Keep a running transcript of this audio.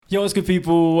Yo, what's good,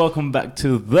 people? Welcome back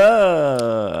to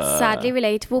the Sadly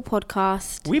Relatable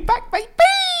podcast. We back, baby!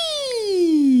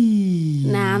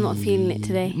 Nah, I'm not feeling it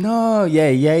today. No,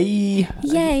 yay. Yay.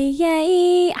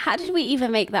 How did we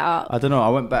even make that up? I don't know. I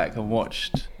went back and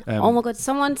watched... oh my God,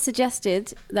 someone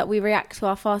suggested that we react to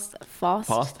our first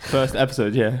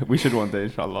episode, yeah. We should one day,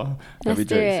 inshallah. Let's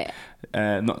do it.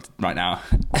 Not right now.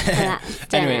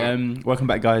 Anyway, welcome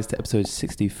back, guys, to episode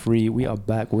 63. We are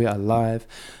back. We are live.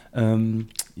 You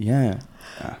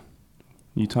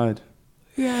tired?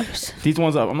 Yes. These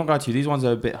ones I'm not going to you, these ones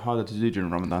are a bit harder to do during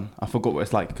Ramadan. I forgot what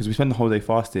it's like because we spend the whole day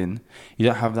fasting. You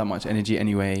don't have that much energy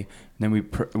anyway. And then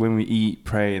when we eat,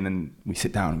 pray, and then we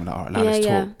sit down and we're like, all right, now let's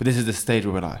talk. But this is the stage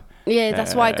where we're like... Yeah,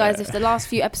 that's why, guys, if the last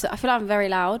few episodes... I feel like I'm very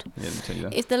loud. Yeah, let me tell you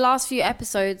that. If the last few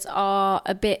episodes are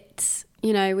a bit,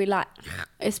 we like...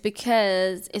 It's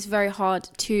because it's very hard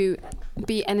to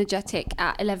be energetic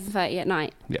at 11:30 at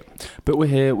night. Yeah. But we're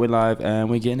here, we're live, and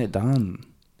we're getting it done.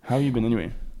 How have you been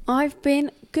anyway? I've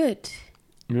been good.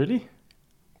 Really?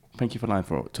 Thank you for lying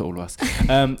to all of us.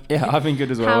 I've been good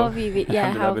as well. How have you been?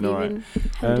 Yeah, how have you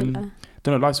been?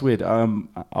 Don't know, life's weird. I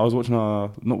was watching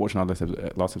not watching our last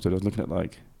episode. I was looking at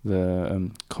like the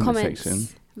comment section.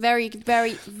 Very,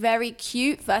 very, very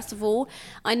cute. First of all,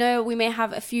 I know we may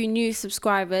have a few new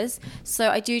subscribers, so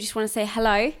I do just want to say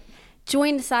hello.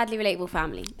 Join the Sadly Relatable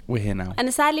family. We're here now. And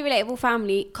the Sadly Relatable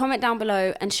family, comment down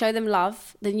below and show them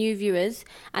love, the new viewers,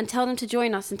 and tell them to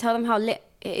join us and tell them how lit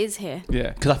it is here. Yeah,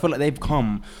 because I feel like they've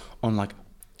come on like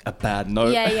a bad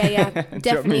note. Yeah.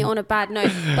 Definitely on a bad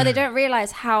note. But they don't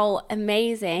realise how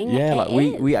amazing it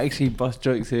is. we actually bust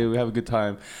jokes here. We have a good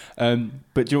time.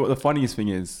 But do you know what the funniest thing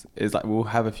is? Is like we'll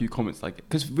have a few comments like...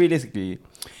 Because realistically,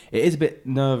 it is a bit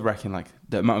nerve-wracking, like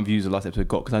the amount of views the last episode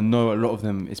got. Because I know a lot of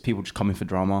them is people just coming for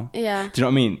drama. Yeah. Do you know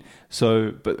what I mean?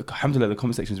 So, but alhamdulillah, the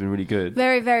comment section has been really good.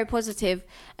 Very, very positive.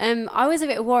 I was a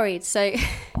bit worried. So...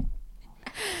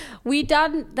 We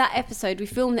done that episode. We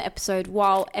filmed the episode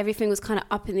while everything was kind of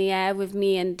up in the air with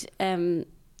me and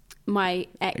my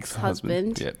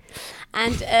ex-husband. Yep.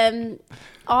 And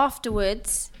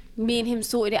afterwards, me and him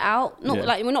sorted it out.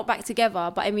 Like we're not back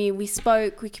together, but I mean, we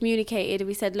spoke, we communicated,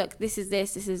 we said, look, this is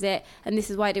it, and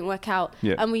this is why it didn't work out.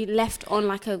 Yep. And we left on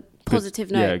like a positive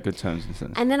note. Yeah, good terms.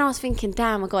 And then I was thinking,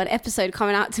 damn, I got an episode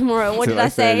coming out tomorrow. What did I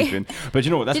say? But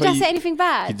you know what? Did I say anything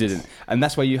bad? You didn't. And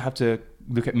that's why you have to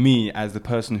look at me as the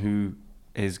person who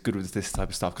is good with this type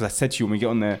of stuff. Because I said to you when we get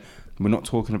on there, we're not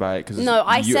talking about it. No,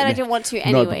 I said I didn't want to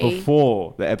anyway. No, but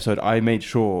before the episode, I made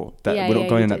sure that we're not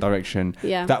going in that direction.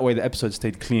 Yeah. That way the episode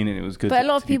stayed clean and it was good. But a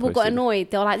lot of people got annoyed.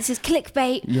 They were like, this is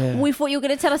clickbait. Yeah. We thought you were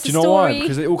going to tell us a story. Do you know why?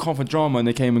 Because they all come for drama and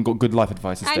they came and got good life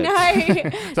advice instead. I know.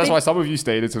 So that's why some of you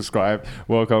stayed and subscribed.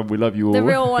 Welcome. We love you all. The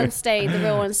real one stayed.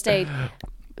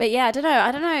 But yeah, I don't know.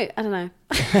 I don't know.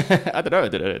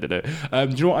 Do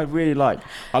you know what I really like?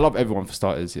 I love everyone for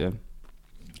starters, yeah.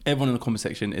 Everyone in the comment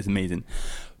section is amazing.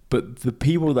 But the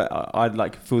people that I'd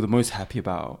like feel the most happy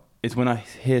about is when I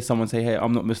hear someone say, hey,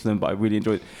 I'm not Muslim, but I really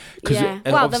enjoy it. Yeah.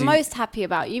 Well, the most happy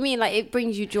about, you mean like it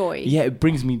brings you joy? Yeah, it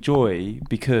brings me joy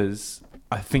because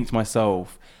I think to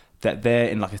myself that they're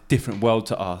in like a different world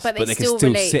to us, but they can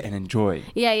still sit and enjoy.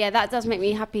 Yeah, that does make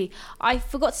me happy. I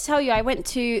forgot to tell you, I went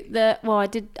to I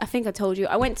think I told you,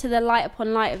 I went to the Light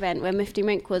Upon Light event where Mufti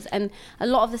Menk was, and a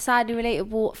lot of the Sadly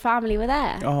Relatable family were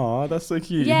there. Oh, that's so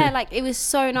cute. Yeah, like it was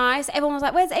so nice. Everyone was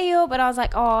like, where's Ayo? But I was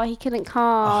like, oh, he couldn't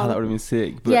come. Oh, that would have been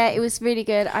sick. Yeah, it was really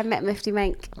good. I met Mufti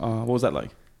Menk. What was that like?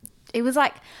 It was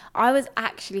like, I was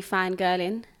actually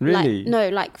fangirling. Really?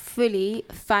 Like fully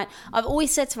fan. I've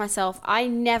always said to myself, I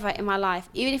never in my life,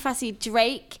 even if I see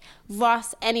Drake,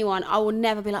 Russ, anyone, I will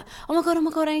never be like, oh my God,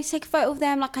 I need to take a photo of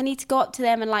them. Like, I need to go up to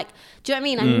them and like, do you know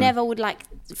what I mean? I never would like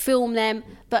film them.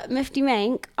 But Mufti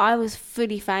Menk, I was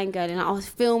fully fangirling. I was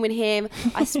filming him.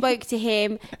 I spoke to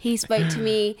him. He spoke to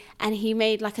me and he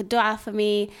made like a dua for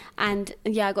me. And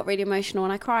yeah, I got really emotional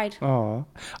and I cried. Oh,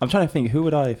 I'm trying to think, who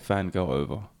would I fangirl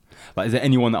over? Like, is there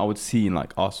anyone that I would see in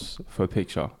like us for a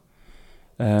picture?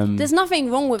 There's nothing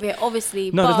wrong with it,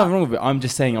 obviously. No, there's nothing wrong with it. I'm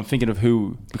just saying, I'm thinking of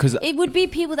who, because it would be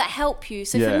people that help you.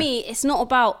 So for me, it's not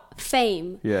about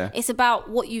fame. Yeah. It's about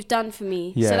what you've done for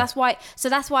me. Yeah. So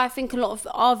that's why I think a lot of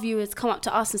our viewers come up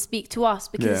to us and speak to us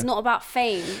because it's not about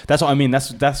fame. That's what I mean.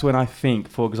 That's when I think,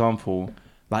 for example,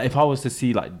 like if I was to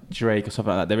see like Drake or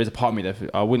something like that, there is a part of me that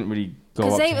I wouldn't really go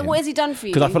up to him. What has he done for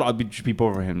you? Because I feel like I'd be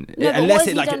bothering him. No, unless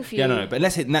it done for you? No. But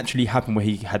unless it naturally happened where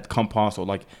he had come past or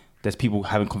like there's people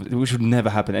having conversations, which would never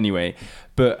happen anyway.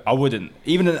 But I wouldn't,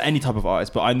 even any type of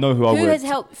artist. But I know who I would. Who has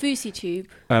helped FouseyTube?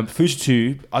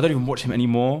 FouseyTube, I don't even watch him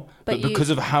anymore. But because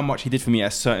of how much he did for me at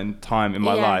a certain time in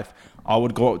my life, I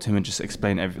would go up to him and just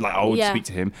explain everything. Like, I would speak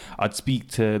to him. I'd speak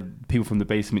to people from the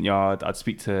basement yard. I'd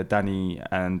speak to Danny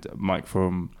and Michael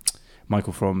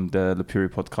from the Lapuri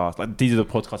podcast. Like, these are the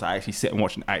podcasts I actually sit and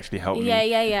watch and actually help me.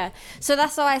 Yeah. So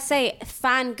that's why I say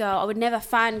fangirl. I would never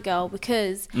fangirl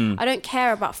because I don't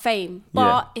care about fame.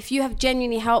 But if you have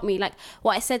genuinely helped me, like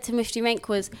what I said to Mufti Menk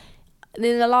was,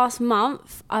 in the last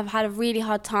month, I've had a really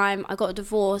hard time. I got a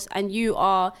divorce, and you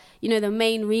are, the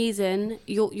main reason.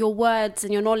 Your words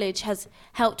and your knowledge has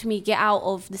helped me get out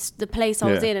of the place I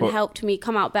was in and helped me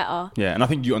come out better. Yeah, and I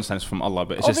think you understand it's from Allah,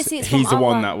 but it's obviously just it's he's the Allah.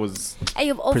 one that was.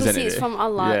 Obviously, it's from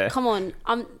Allah. Yeah. Come on,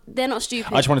 they're not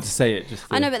stupid. I just wanted to say it.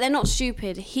 I know, but they're not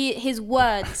stupid. His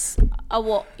words are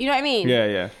what, you know what I mean?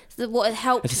 Yeah. What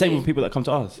helped. It's the same with people that come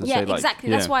to us. And say, like, exactly.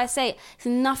 That's why I say it's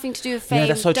nothing to do with fame. Yeah,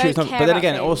 that's so true. But then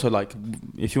again, fame. Also, like,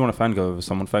 if you want to fangirl over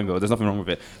someone, fangirl. There's nothing wrong with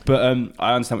it. But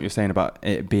I understand what you're saying about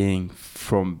it being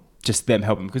from just them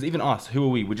helping. Because even us, who are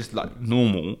we? We're just like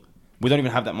normal. We don't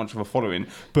even have that much of a following,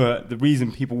 but the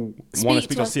reason people want to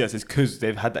speak to us, see us, is because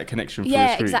they've had that connection through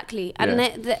the street. Exactly. And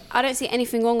I don't see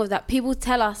anything wrong with that. People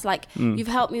tell us, like, you've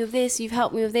helped me with this, you've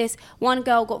helped me with this. One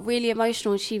girl got really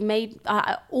emotional and she made,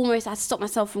 I almost had to stop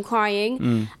myself from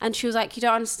crying. And she was like, you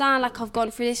don't understand, like, I've gone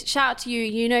through this. Shout out to you,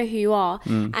 you know who you are.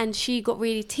 And she got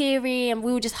really teary and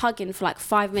we were just hugging for like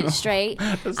 5 minutes straight.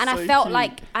 And so I felt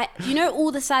like,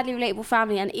 all the sadly relatable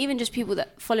family and even just people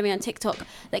that follow me on TikTok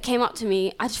that came up to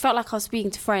me, I just felt like I was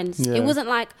speaking to friends. It wasn't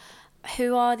like,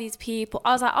 who are these people?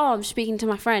 I was like, I'm speaking to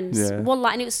my friends.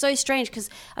 Wallah. And it was so strange because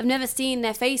I've never seen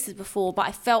their faces before, but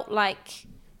I felt like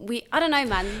I don't know,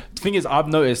 man. The thing is, I've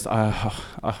noticed I'm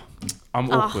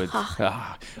awkward.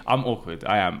 I'm awkward.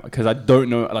 I am, because I don't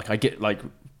know, like, I get like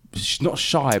not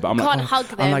shy, but I'm can't hug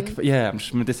them. I'm like, I'm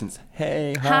just from a distance.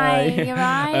 Hey, hi, you're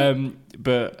right.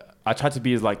 But I try to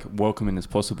be as like welcoming as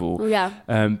possible. Yeah.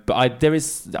 But I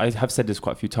have said this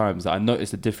quite a few times, that I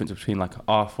noticed the difference between like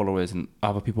our followers and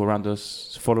other people around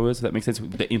us followers. If that makes sense,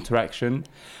 with the interaction.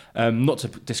 Not to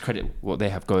discredit what they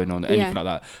have going on or anything like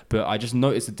that, but I just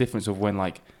noticed the difference of when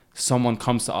like someone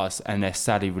comes to us and they're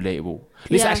sadly relatable.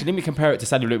 Actually, let me compare it to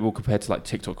sadly relatable compared to like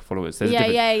TikTok followers. There's a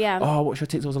difference. Oh, what's your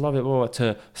TikToks? I love it. Or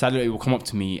to sadly relatable come up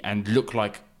to me and look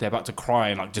like they're about to cry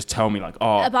and like just tell me like,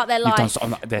 about their life. Done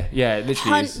something like that. Yeah,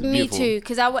 literally. Me too,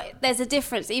 because there's a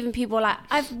difference. Even people are like,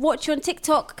 I've watched you on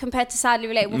TikTok compared to sadly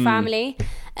relatable family.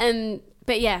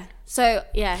 But yeah, so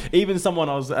yeah. Even someone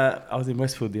I was in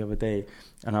Westfield the other day,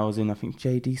 and I was in, I think,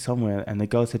 JD somewhere, and the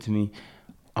girl said to me,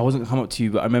 I wasn't going to come up to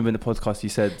you, but I remember in the podcast you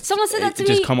said, someone said that to me.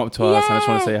 Just come up to us and I just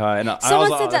want to say hi. And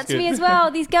someone said that to me as well.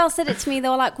 These girls said it to me. They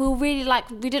were like, we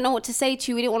didn't know what to say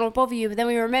to you. We didn't want to bother you. But then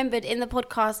we remembered in the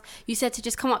podcast, you said to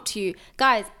just come up to you.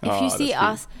 Guys, if you see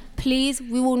us, please,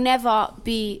 we will never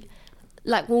be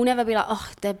like, oh,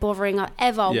 they're bothering us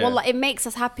ever. Yeah. Well, like, it makes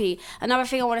us happy. Another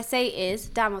thing I want to say is,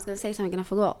 damn, I was going to say something and I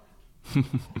forgot.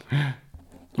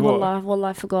 Wallah,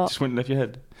 I forgot. Just went and left your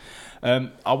head.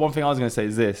 One thing I was going to say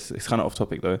is this. It's kind of off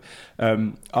topic though.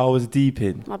 I was deep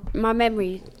in my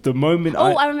memory. The moment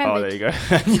I remember. Oh, there you go.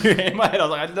 You were in my head. I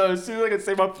was like, I don't know. As soon as I can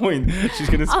say my point, she's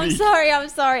going to speak. I'm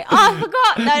sorry. Oh, I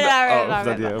forgot. No,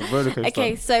 I remember.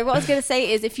 Okay, so what I was going to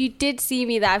say is, if you did see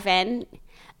me that event,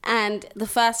 and the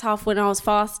first half when I was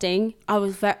fasting,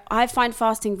 I find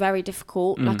fasting very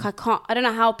difficult. Like, I don't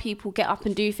know how people get up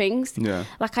and do things. Yeah.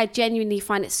 Like, I genuinely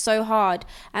find it so hard.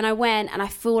 And I went and I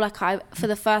feel like for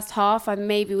the first half, I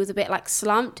maybe was a bit like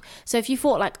slumped. So if you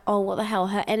thought like, oh, what the hell,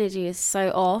 her energy is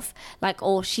so off, like,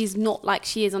 or she's not like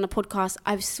she is on a podcast,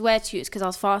 I swear to you, it's because I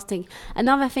was fasting.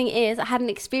 Another thing is, I had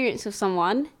an experience with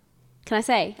someone. Can I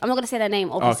say? I'm not going to say their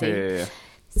name, obviously. Okay, yeah.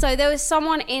 So there was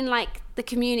someone in like the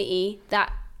community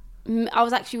that I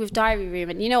was actually with Diary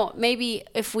Room, and you know what, maybe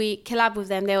if we collab with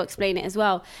them, they'll explain it as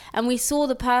well. And we saw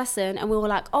the person and we were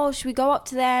like, oh, should we go up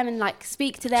to them and like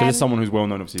speak to them? So there's someone who's well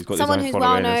known, obviously, got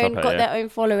their own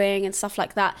following and stuff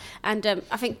like that. And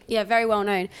I think, very well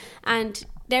known. And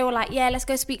they were like, yeah, let's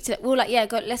go speak to them. We were like, yeah,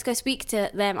 let's go speak to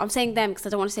them. I'm saying them because I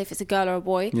don't want to say if it's a girl or a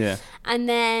boy. Yeah. And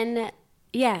then,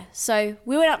 so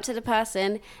we went up to the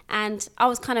person and I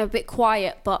was kind of a bit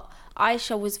quiet, but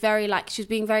Aisha was she was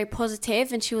being very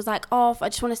positive, and she was like, oh, I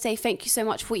just want to say thank you so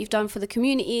much for what you've done for the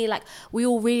community. Like, we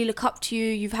all really look up to you.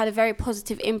 You've had a very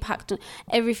positive impact on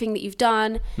everything that you've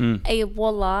done.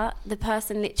 Wallah, the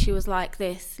person literally was like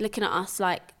this, looking at us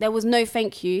like there was no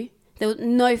thank you. There was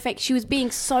no thank you. She was being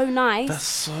so nice. That's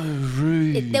so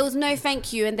rude. There was no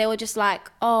thank you, and they were just like,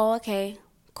 oh, okay,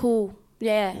 cool.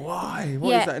 Yeah. Why?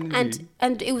 What is that energy?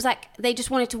 And it was like they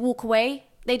just wanted to walk away.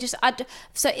 So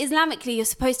Islamically, you're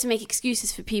supposed to make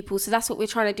excuses for people. So that's what we're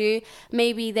trying to do.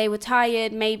 Maybe they were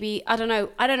tired. Maybe, I don't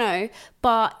know.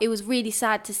 But it was really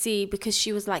sad to see because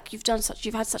she was like, you've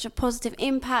had such a positive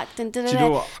impact and Do you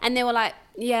know what? and they were like,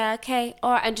 yeah, okay,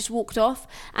 all right, and just walked off.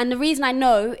 And the reason I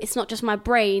know it's not just my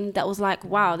brain that was like,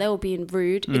 wow, they were being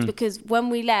rude. It's because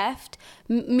when we left,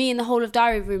 me and the whole of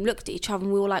Diary Room looked at each other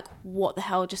and we were like, what the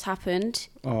hell just happened?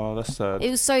 Oh, that's sad.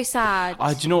 It was so sad.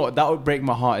 Do you know what? That would break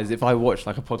my heart is if I watched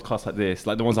like a podcast like this,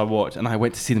 like the ones I watch, and I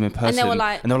went to see them in person. And they were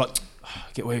like, oh,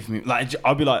 get away from me. Like,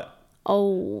 I'd be like,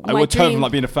 oh, I would turn from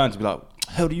like being a fan to be like,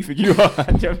 hell do you think you are? Do you know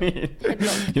what I mean?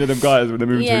 You know them guys when they're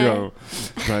moving to go.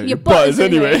 Like, your butters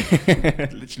anyway.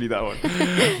 Literally that one.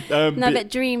 No, but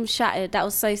dreams shattered. That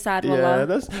was so sad. Yeah,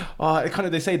 that's kind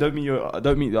of, they say don't meet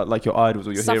like your idols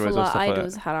or your heroes or stuff idols,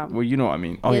 like that. haram. Well, you know what I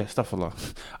mean. Oh yeah, astaghfirullah.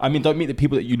 I mean, don't meet the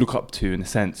people that you look up to in a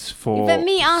sense for. But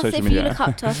meet us if media. you look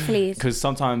up to us, please. Because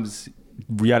sometimes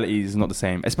reality is not the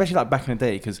same, especially like back in the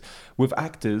day. Because with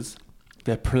actors,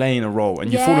 they're playing a role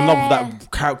and you fall in love with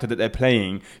that character that they're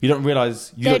playing. You don't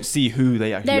realize, you don't see who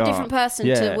they actually are. They're a different person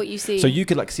to what you see. So you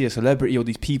could like see a celebrity or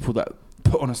these people that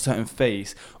put on a certain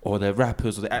face, or they're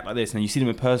rappers or they act like this, and you see them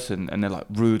in person and they're like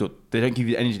rude, or they don't give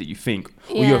you the energy that you think,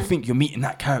 or you think you're meeting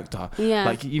that character.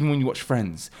 Like even when you watch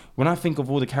Friends, when I think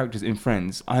of all the characters in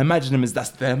Friends, I imagine them as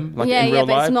that's them, like in real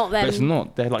life. It's not them. But it's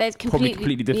not. They're like probably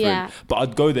completely different. But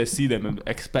I'd go there, see them, and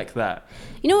expect that.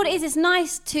 You know what it is? It's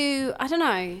nice to, I don't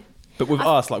know. But with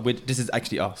us, like this is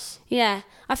actually us. Yeah.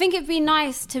 I think it'd be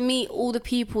nice to meet all the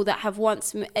people that have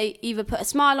once either put a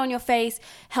smile on your face,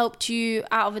 helped you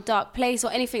out of a dark place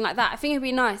or anything like that. I think it'd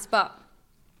be nice. But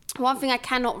one thing I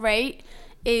cannot rate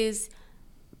is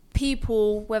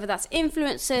people, whether that's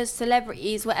influencers,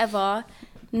 celebrities, whatever,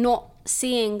 not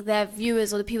seeing their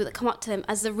viewers or the people that come up to them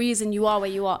as the reason you are where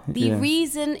you are. The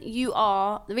reason you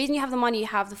have the money you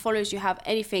have, the followers you have,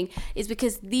 anything, is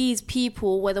because these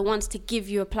people were the ones to give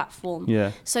you a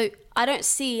platform. So I don't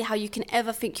see how you can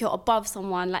ever think you're above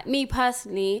someone. Like me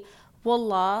personally,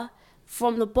 wallah,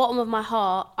 from the bottom of my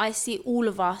heart, I see all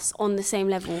of us on the same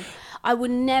level. I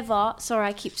would never, sorry,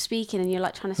 I keep speaking and you're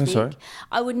like trying to speak. Sorry.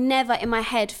 I would never in my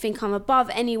head think I'm above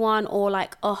anyone, or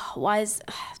like,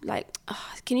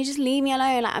 can you just leave me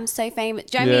alone? Like, I'm so famous.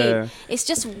 Do you know what I mean? It's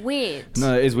just weird.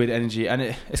 No, it is weird energy. And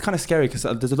it's kind of scary because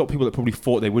there's a lot of people that probably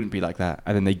thought they wouldn't be like that,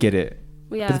 and then they get it.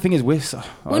 Yeah. But the thing is, we're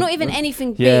not even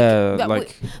anything big. Yeah,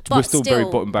 we're still very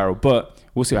bottom barrel. But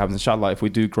we'll see what happens. Inshallah, if we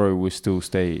do grow, we'll still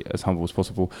stay as humble as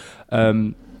possible.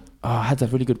 I had a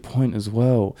really good point as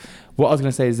well. What I was going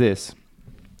to say is this.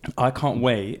 I can't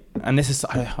wait. And this is,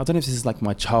 I don't know if this is like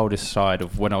my childish side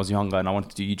of when I was younger and I wanted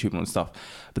to do YouTube and stuff.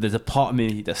 But there's a part of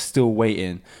me that's still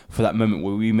waiting for that moment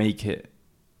where we make it,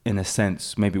 in a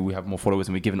sense, maybe we have more followers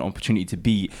and we're given an opportunity to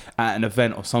be at an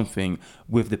event or something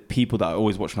with the people that I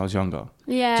always watched when I was younger.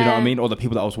 Yeah. Do you know what I mean? Or the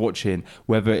people that I was watching,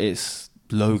 whether it's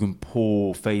Logan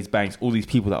Paul, FaZe Banks, all these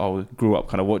people that I grew up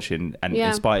kind of watching and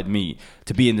inspired me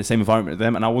to be in the same environment as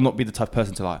them. And I will not be the type of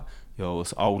person to like, I'll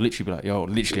literally be like,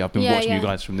 I've been watching you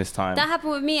guys from this time. That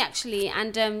happened with me actually,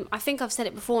 and I think I've said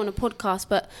it before on a podcast,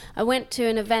 but I went to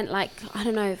an event like, I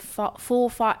don't know,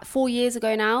 4 years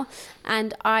ago now,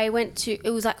 and I went to,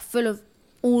 it was like full of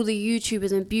all the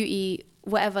YouTubers and beauty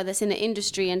whatever that's in the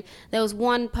industry, and there was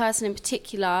one person in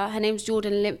particular, her name's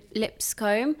Jordan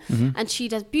Lipscomb, and she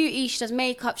does beauty, she does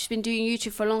makeup, she's been doing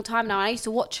YouTube for a long time now, and I used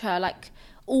to watch her like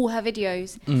all her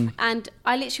videos, and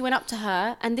I literally went up to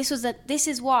her, and this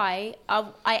is why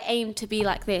I aim to be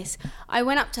like this. I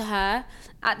went up to her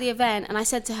at the event and I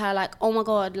said to her like, oh my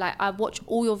god, like I watch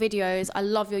all your videos, I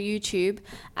love your YouTube,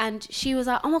 and she was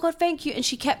like, oh my god, thank you, and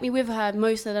she kept me with her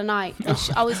most of the night, and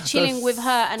I was chilling with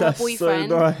her and her boyfriend,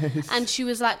 so nice. And she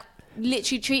was like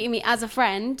literally treating me as a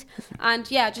friend, and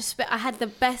I had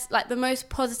the most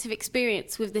positive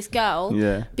experience with this girl,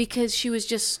 because she was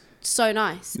just so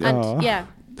nice. And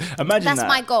imagine that's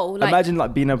my goal. Like, imagine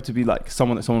like being able to be like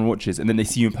someone that someone watches and then they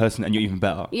see you in person and you're even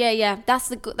better. That's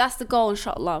the goal,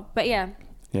 inshallah. But yeah,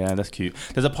 that's cute.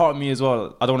 There's a part of me as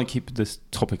well, I don't want to keep this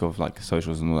topic of like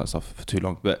socials and all that stuff for too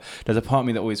long, but there's a part of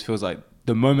me that always feels like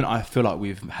the moment I feel like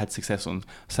we've had success on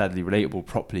Sadly Relatable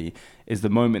properly is the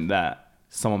moment that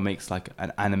someone makes like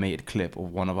an animated clip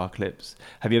of one of our clips.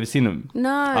 Have you ever seen them? No.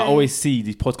 I always see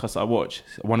these podcasts I watch,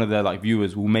 one of their like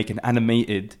viewers will make an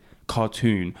animated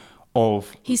cartoon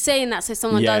of... He's saying that so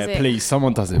someone does it. Yeah, please,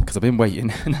 someone does it because I've been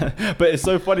waiting. But it's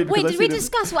so funny because... Wait, did we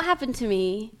discuss what happened to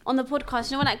me on the podcast?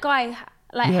 You know when that guy...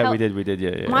 Like, we did,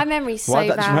 yeah. My memory's so bad. Why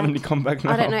did that just randomly come back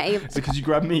now? I don't know. Is it because you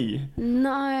grabbed me?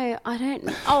 No, I don't...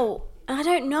 Oh, I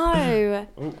don't know.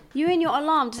 You and your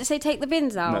alarm, does it say take the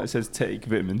bins out? No, it says take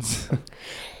vitamins.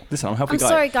 Listen, I'm helping. I'm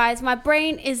sorry, guys. My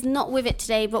brain is not with it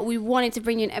today, but we wanted to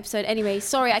bring you an episode anyway.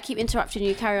 Sorry, I keep interrupting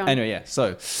you. Carry on. Anyway,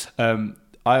 so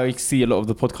I see a lot of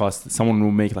the podcasts that someone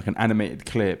will make like an animated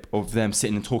clip of them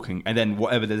sitting and talking, and then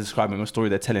whatever they're describing or story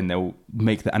they're telling, they'll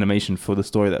make the animation for the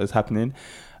story that was happening.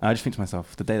 And I just think to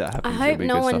myself, the day that happens, I hope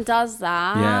no one does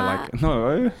that. Yeah, like,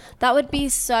 no. That would be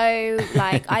so,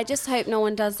 like, I just hope no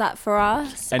one does that for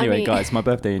us. Anyway, guys, my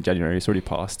birthday in January, it's already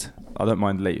passed. I don't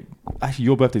mind late. Actually,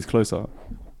 your birthday's closer.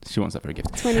 She wants that for a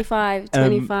gift.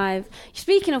 25.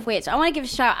 Speaking of which, I want to give a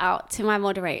shout out to my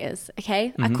moderators, okay?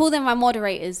 Mm-hmm. I call them my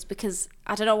moderators because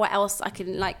I don't know what else I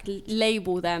can, like,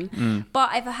 label them. But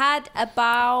I've had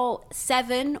about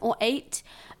 7 or 8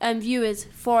 viewers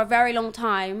for a very long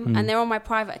time, and they're on my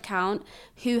private account,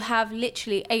 who have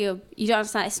literally, you don't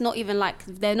understand, it's not even like,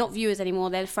 they're not viewers anymore,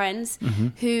 they're friends,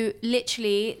 who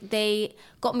literally, they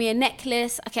got me a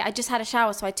necklace. Okay, I just had a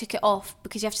shower, so I took it off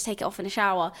because you have to take it off in a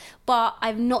shower, but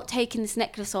I've not taken this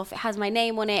necklace off. It has my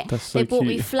name on it. That's so they bought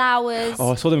cute. me flowers.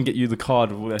 Oh, I saw them get you the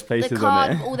card with all their faces The card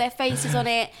on it. with all their faces on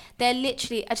it. They're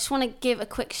literally, I just want to give a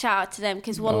quick shout out to them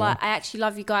because wallah, I actually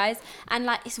love you guys. And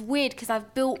like, it's weird because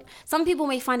I've built, some people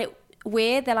may find it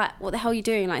weird. They're like, what the hell are you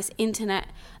doing? Like, it's internet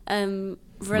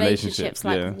relationships.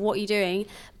 Like, yeah. what are you doing?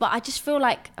 But I just feel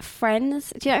like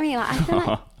friends. Do you know what I mean? Like, I feel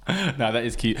like No, that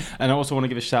is cute. And I also want to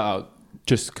give a shout out,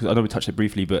 just because I know we touched it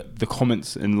briefly, but the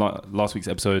comments in last week's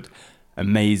episode,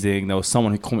 amazing. There was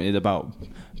someone who commented about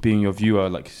being your viewer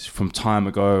like from time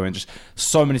ago, and just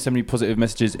so many positive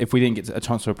messages. If we didn't get a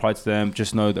chance to reply to them,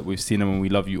 just know that we've seen them and we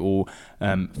love you all.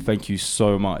 Thank you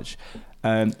so much.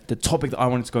 The topic that I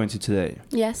wanted to go into today,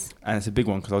 yes, and it's a big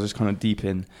one because I was just kind of deep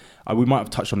in, we might have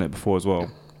touched on it before as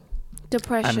well.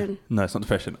 Depression. No, it's not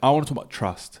depression. I want to talk about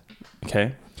trust,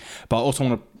 okay? But I also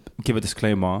want to give a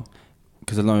disclaimer,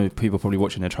 because I know people probably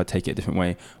watching, they try to take it a different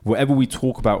way. Whatever we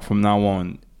talk about from now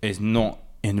on is not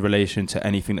in relation to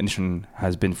anything that Nishan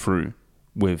has been through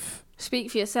with...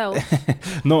 Speak for yourself.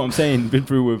 No, I'm saying been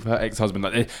through with her ex-husband.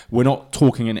 Like, we're not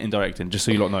talking and indirecting, just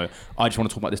so you lot know. I just want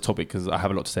to talk about this topic because I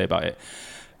have a lot to say about it.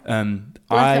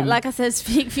 Like I said,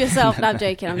 speak for yourself. No, I'm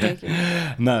joking.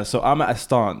 No, so I'm at a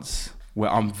stance where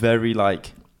I'm very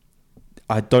like...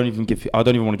 I don't even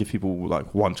want to give people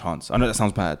like one chance. I know that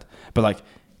sounds bad, but like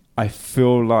I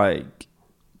feel like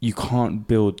you can't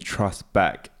build trust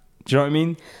back. Do you know what I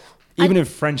mean? Even in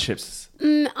friendships.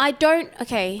 I don't.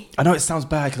 Okay. I know it sounds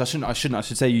bad because I shouldn't. I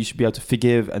should say you should be able to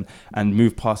forgive and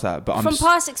move past that. But from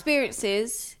past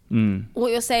experiences,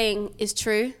 what you're saying is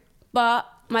true, but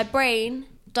my brain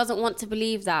doesn't want to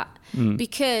believe that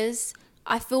because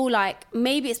I feel like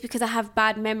maybe it's because I have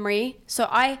bad memory. So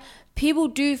people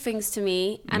do things to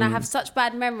me and I have such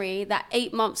bad memory that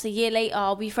 8 months, a year later,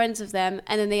 I'll be friends with them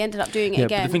and then they ended up doing it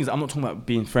again. But the thing is, I'm not talking about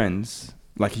being friends.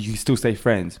 Like, you can still stay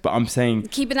friends, but I'm saying...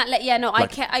 Keeping that... like,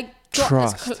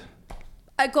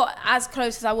 I got as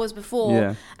close as I was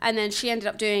before and then she ended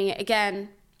up doing it again,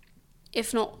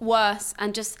 if not worse.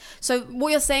 And just... So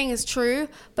what you're saying is true,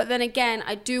 but then again,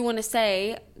 I do want to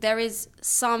say there is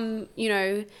some,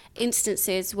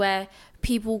 instances where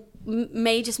people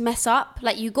may just mess up.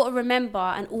 Like, you got to remember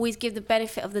and always give the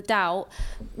benefit of the doubt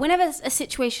whenever a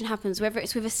situation happens, whether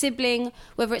it's with a sibling,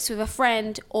 whether it's with a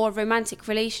friend or a romantic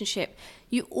relationship.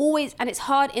 You always, and it's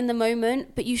hard in the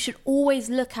moment, but you should always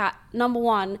look at, number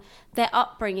one, their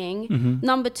upbringing,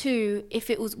 number two, if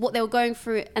it was what they were going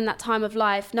through in that time of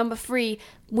life, number three,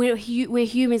 we're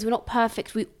humans, we're not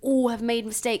perfect, we all have made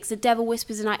mistakes, the devil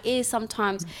whispers in our ears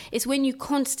sometimes. It's when you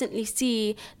constantly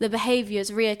see the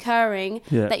behaviours reoccurring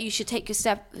that you should take a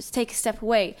step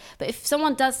away. But if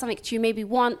someone does something to you maybe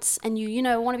once and you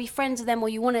want to be friends with them or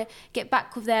you want to get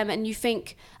back with them and you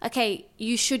think, okay,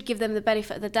 you should give them the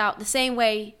benefit of the doubt, the same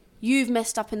way you've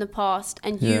messed up in the past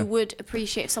and you would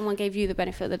appreciate if someone gave you the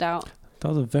benefit of the doubt. That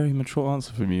was a very mature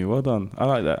answer from you. Well done. I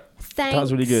like that. Thanks. That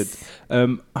was really good.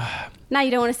 Now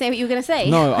you don't want to say what you were going to say?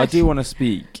 No, I do want to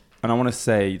speak, and I want to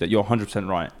say that you're 100%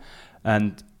 right.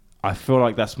 And I feel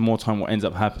like that's more time what ends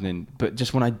up happening. But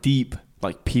just when I deep,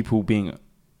 like, people being,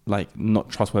 like, not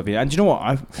trustworthy. And do you know what?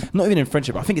 I've not even in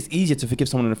friendship. I think it's easier to forgive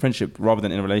someone in a friendship rather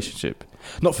than in a relationship.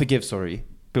 Not forgive, sorry.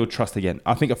 Build trust again.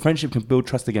 I think a friendship can build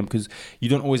trust again because you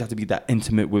don't always have to be that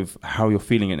intimate with how you're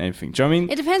feeling and everything. Do you know what I mean?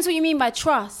 It depends what you mean by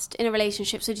trust in a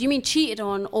relationship. So do you mean cheated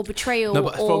on or betrayal? No,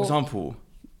 but for example,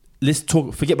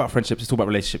 forget about friendships, let's talk about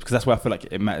relationships, because that's where I feel like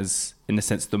it matters in a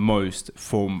sense the most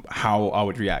from how I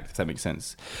would react, if that makes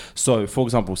sense. So, for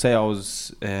example, say I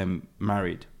was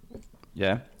married,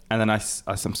 yeah? And then I'm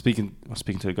speaking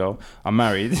to a girl, I'm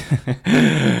married,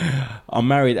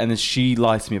 and then she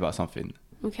lies to me about something.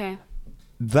 Okay.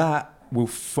 That will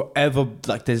forever,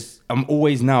 like, I'm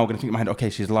always now going to think in my head,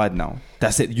 okay, she's lied now.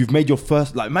 That's it. You've made your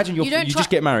first, like, imagine you just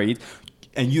get married,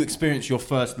 and you experience your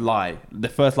first lie, the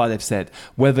first lie they've said,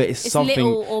 whether it's something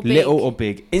little or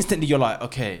big, instantly you're like,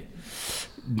 okay,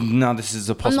 now this is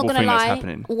a possible thing that's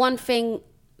happening. One thing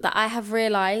that I have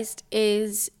realized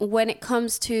is when it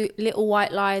comes to little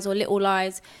white lies or little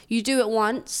lies, you do it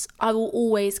once, I will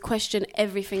always question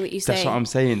everything that you say. That's what I'm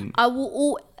saying. I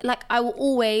will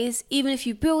always, even if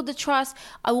you build the trust,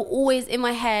 I will always in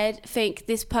my head think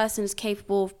this person is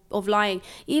capable of lying.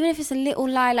 Even if it's a little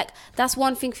lie, like that's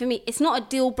one thing for me. It's not a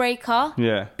deal breaker.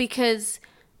 Yeah. Because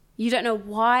you don't know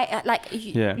why, like,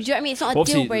 you know what I mean? It's not a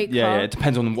deal breaker. Yeah, it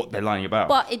depends on what they're lying about.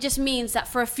 But it just means that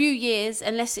for a few years,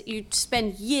 unless you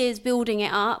spend years building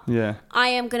it up, I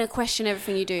am going to question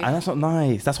everything you do. And that's not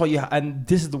nice. That's why and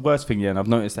this is the worst thing, and I've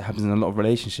noticed that happens in a lot of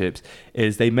relationships,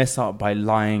 is they mess up by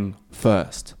lying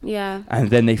first. Yeah. And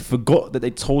then they forgot that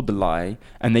they told the lie,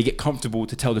 and they get comfortable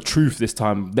to tell the truth this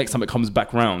time, next time it comes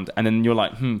back round. And then you're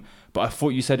like, but I thought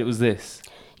you said it was this.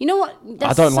 You know what?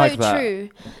 That's I don't so like that. True.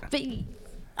 But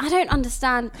I don't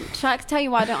understand. Shall I tell you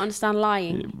why I don't understand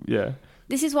lying? Yeah.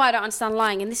 This is why I don't understand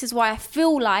lying, and this is why I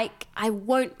feel like I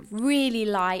won't really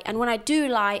lie. And when I do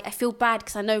lie, I feel bad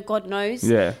because I know God knows.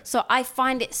 Yeah. So I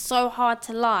find it so hard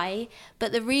to lie.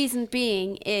 But the reason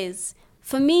being is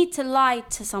for me to lie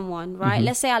to someone, right? Mm-hmm.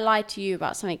 Let's say I lied to you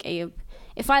about something, Ayub.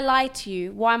 If I lie to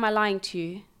you, why am I lying to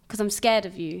you? Because I'm scared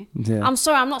of you. Yeah. I'm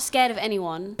sorry, I'm not scared of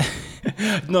anyone.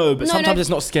 No, but sometimes it's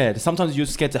not scared. Sometimes you're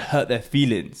scared to hurt their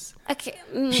feelings. Okay.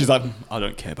 She's like, I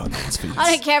don't care about those feelings.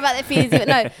 I don't care about their feelings. But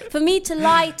no, for me to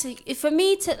lie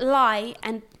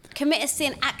and commit a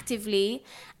sin actively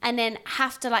and then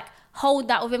have to like hold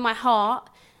that within my heart,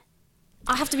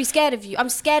 I have to be scared of you. I'm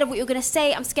scared of what you're going to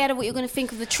say. I'm scared of what you're going to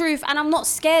think of the truth. And I'm not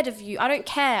scared of you. I don't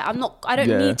care. I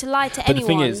don't need to lie to anyone. But the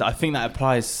thing is, I think that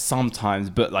applies sometimes.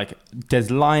 But like, there's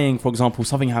lying, for example,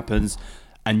 something happens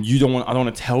and I don't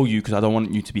want to tell you because I don't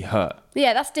want you to be hurt.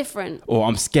 Yeah, that's different. Or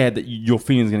I'm scared that your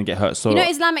feelings are going to get hurt. So you know,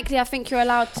 Islamically, I think you're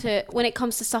allowed to, when it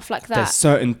comes to stuff like that. There's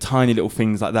certain tiny little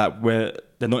things like that where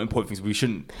they're not important things. We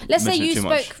shouldn't. Let's say mention you it too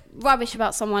spoke much. rubbish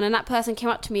about someone and that person came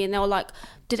up to me and they were like,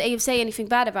 did Ayub say anything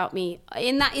bad about me?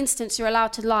 In that instance, you're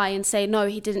allowed to lie and say, no,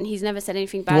 he didn't. He's never said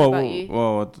anything bad about you.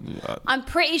 I'm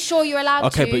pretty sure you're allowed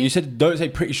to. Okay, but you said don't say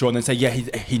pretty sure and then say, yeah,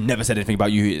 he never said anything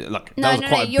about you. Like, no.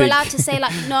 You're allowed to say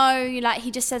like, no,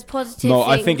 he just says positive things. No,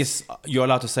 I think you're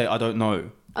allowed to say, I don't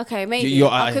know. Okay, maybe.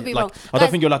 I could be wrong. I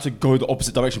don't think you're allowed to go the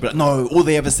opposite direction. But like, no, all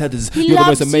they ever said is you're the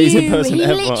most amazing person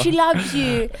ever. He literally loves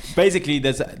you. Basically,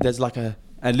 there's like a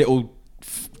little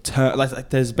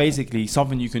like there's basically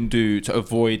something you can do to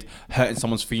avoid hurting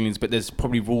someone's feelings, but there's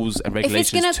probably rules and regulations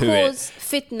to it. If it's going to cause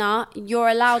fitna, you're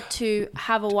allowed to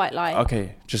have a white lie.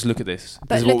 Okay, just look at this.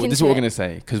 This is what we're going to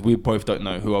say, because we both don't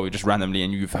know who are we, just randomly,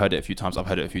 and you've heard it a few times, I've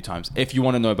heard it a few times. If you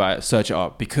want to know about it, search it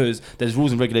up, because there's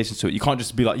rules and regulations to it. You can't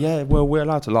just be like, yeah, well, we're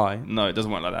allowed to lie. No, it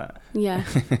doesn't work like that. Yeah.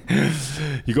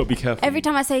 You got to be careful. Every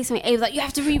time I say something, Ava's like, you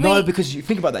have to reread. No, because you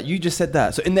think about that. You just said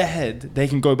that. So in their head, they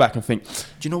can go back and think, do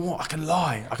you know what? I can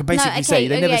lie. I can basically say,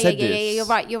 they never said this.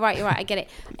 Yeah, you're right. I get it.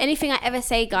 Anything I ever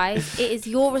say, guys, it is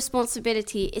your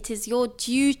responsibility. It is your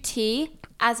duty,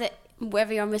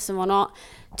 whether you're Muslim or not,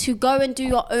 to go and do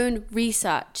your own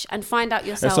research and find out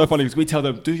yourself. It's so funny because we tell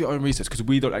them, do your own research, because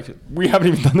we haven't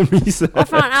even done the research. I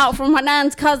found out from my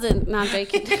nan's cousin. No, I'm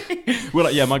joking. We're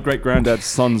like, yeah, my great granddad's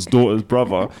son's daughter's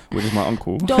brother, which is my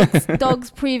uncle. Dog's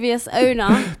previous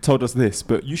owner told us this,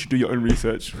 but you should do your own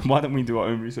research. Why don't we do our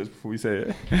own research before we say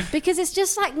it? Because it's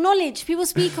just like knowledge. People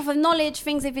speak of knowledge,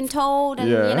 things they've been told, and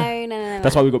no.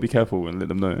 That's why we've got to be careful and let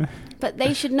them know. But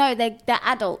they should know they're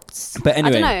adults. But anyway,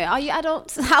 I don't know. Are you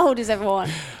adults? How old is everyone?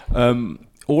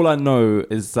 All I know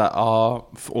is that our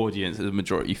audience is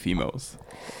majority females.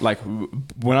 Like,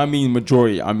 when I mean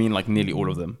majority, I mean like nearly all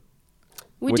of them.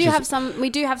 We do have some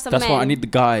men. That's why I need the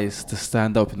guys to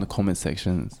stand up in the comment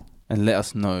sections and let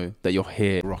us know that you're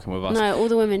here rocking with us. No, all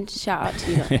the women shout out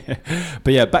to you.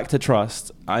 But yeah, back to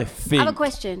trust. I think. I have a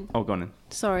question. Oh, go on in.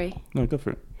 Sorry. No, go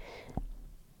for it.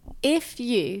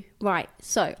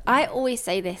 So I always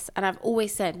say this, and I've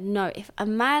always said, no, if a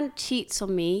man cheats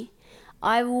on me,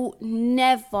 I will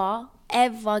never,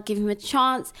 ever give him a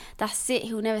chance. That's it.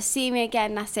 He'll never see me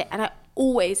again. That's it. And I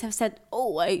always have said,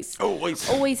 always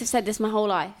have said this my whole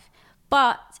life.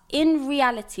 But in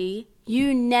reality,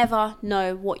 you never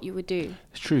know what you would do.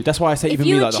 It's true. That's why I say even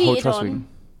me, like the whole trust thing.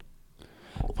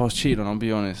 If I was cheated on, I'll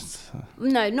be honest.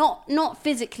 No, not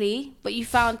physically, but you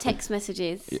found text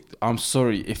messages. I'm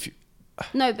sorry if you...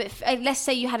 No, but let's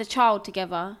say you had a child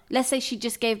together. Let's say she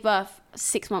just gave birth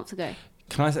 6 months ago.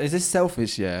 Can I say, is this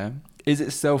selfish, yeah? Is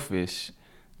it selfish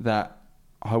that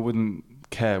I wouldn't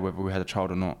care whether we had a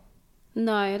child or not?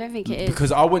 No, I don't think it is.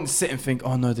 Because I wouldn't sit and think,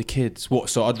 oh no, the kids. What?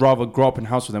 So I'd rather grow up in a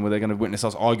house with them where they're going to witness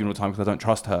us arguing all the time because I don't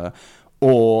trust her.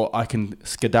 Or I can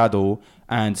skedaddle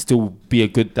and still be a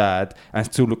good dad and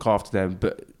still look after them,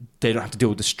 but they don't have to deal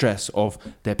with the stress of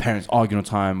their parents arguing all the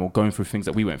time or going through things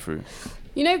that we went through.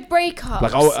 You know, breakups.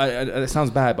 Like, it sounds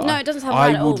bad, but no, it doesn't sound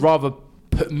bad at all. I would rather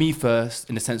put me first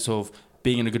in the sense of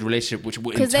being in a good relationship, which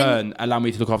will in turn allow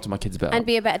me to look after my kids better. And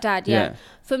be a better dad, yeah.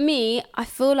 For me, I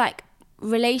feel like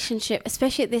relationship,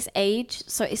 especially at this age,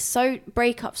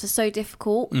 breakups are so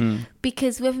difficult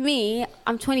because with me,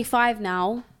 I'm 25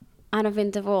 now and I've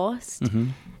been divorced.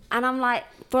 And I'm like,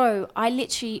 bro, I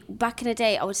literally, back in the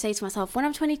day, I would say to myself, when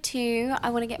I'm 22, I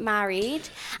want to get married.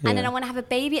 And then I want to have a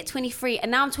baby at 23.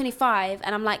 And now I'm 25.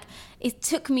 And I'm like, it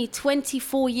took me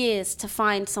 24 years to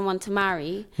find someone to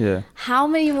marry. Yeah. How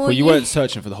many more Well, you weren't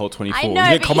searching for the whole 24. I know, you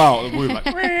didn't come out of the womb like,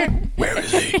 where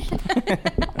is he?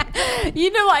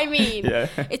 You know what I mean? Yeah.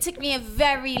 It took me a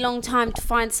very long time to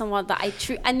find someone that I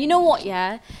and you know what,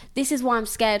 yeah? This is why I'm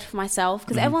scared for myself.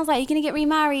 Because everyone's like, you're going to get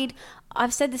remarried.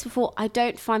 I've said this before, I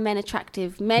don't find men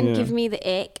attractive. Men give me the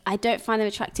ick. I don't find them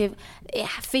attractive.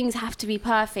 Things have to be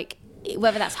perfect,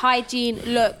 whether that's hygiene,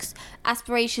 looks,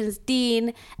 aspirations,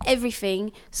 Dean,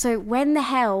 everything. So when the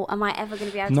hell am I ever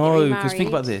going to be able to get remarried? No, because think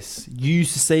about this. You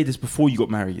used to say this before you got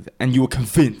married and you were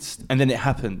convinced and then it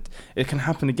happened. It can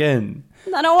happen again.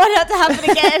 I don't want that to happen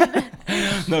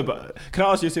again. No, but can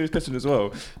I ask you a serious question as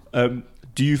well?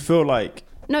 Do you feel like...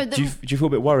 No, do you feel a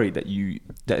bit worried that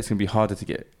it's going to be harder to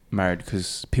get married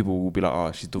because people will be like,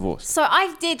 oh, she's divorced? So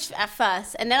I did at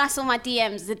first, and then I saw my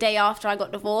DMs the day after I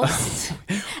got divorced.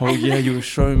 Oh yeah, you were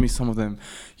showing me some of them.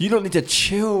 You don't need to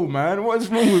chill, man. What is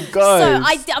wrong with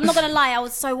guys? So I'm not gonna lie, I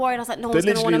was so worried. I was like, no one's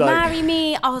gonna want to marry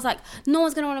me. I was like, no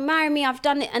one's gonna want to marry me. I've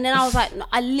done it, and then I was like,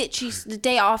 I literally the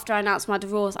day after I announced my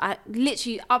divorce, I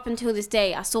literally up until this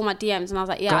day, I saw my DMs and I was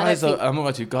like, yeah, I'm not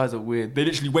going to. Guys are weird. They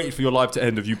literally waited for your life to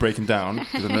end of you breaking down.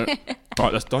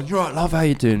 Right, that's done. You're right, love. How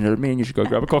you doing? You know what I mean? You should go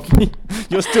grab a coffee.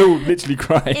 You're still literally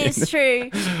crying. It's true.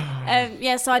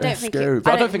 So I don't think. But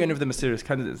I don't think any of them are serious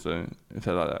candidates, though. If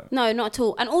they're like that. No, not at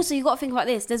all. And also, you got to think about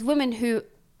this. There's women who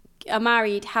are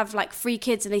married, have like 3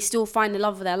 kids, and they still find the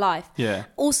love of their life. Yeah.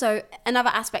 Also, another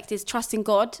aspect is trusting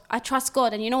God. I trust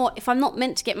God, and you know what? If I'm not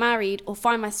meant to get married or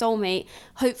find my soulmate,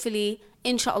 hopefully,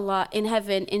 inshallah, in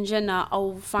heaven, in Jannah,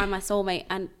 I'll find my soulmate,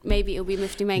 and maybe it'll be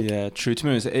Mufti Menk. Yeah, true. To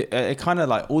me, it kind of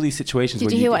like all these situations.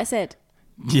 Did you hear what I said?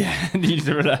 Yeah, you need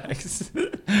to relax.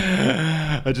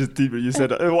 I just deep what you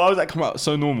said. Why was that come out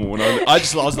so normal? And I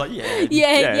was like,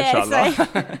 inshallah.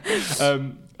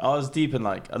 I was deep in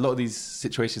like a lot of these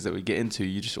situations that we get into.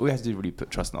 All you have to do is really put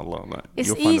trust in Allah. Like,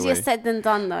 it's easier said than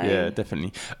done, though. Yeah,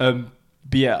 definitely. But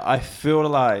yeah, I feel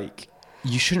like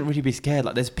you shouldn't really be scared.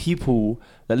 Like, there's people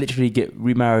that literally get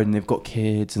remarried and they've got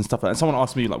kids and stuff like that. And someone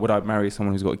asked me, like, would I marry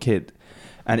someone who's got a kid?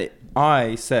 And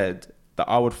I said that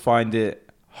I would find it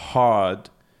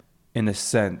hard in a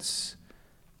sense.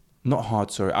 Not hard,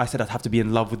 sorry. I said I'd have to be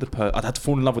in love with the person. I'd have to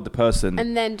fall in love with the person.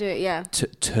 And then do it, yeah.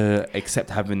 To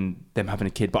accept having a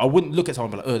kid. But I wouldn't look at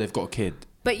someone and be like, oh, they've got a kid.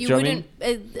 But you wouldn't,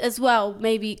 as well,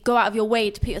 maybe go out of your way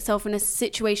to put yourself in a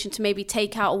situation to maybe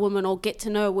take out a woman or get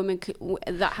to know a woman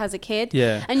that has a kid.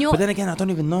 Yeah. But then again, I don't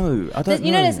even know.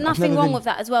 There's nothing wrong with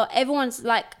that as well. Everyone's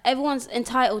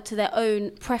entitled to their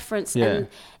own preference. Yeah.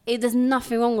 And there's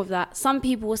nothing wrong with that. Some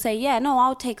people will say, yeah, no,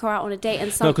 I'll take her out on a date.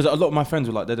 And no, because a lot of my friends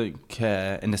were like, they don't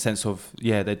care in the sense of,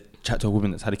 yeah, they chat to a woman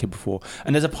that's had a kid before.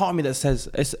 And there's a part of me that says,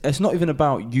 it's not even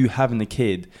about you having the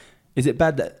kid. Is it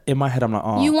bad that in my head I'm like,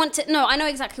 oh. You want to... No, I know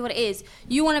exactly what it is.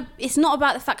 It's not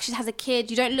about the fact she has a kid.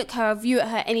 You don't look her or view at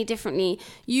her any differently.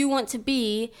 You want to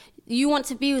be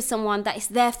with someone that is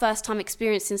their first time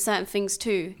experiencing certain things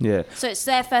too. Yeah. So it's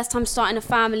their first time starting a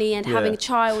family and having a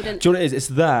child. And do you know what it is? It's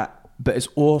that, but it's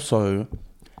also...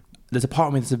 There's a part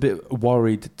of me that's a bit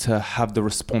worried to have the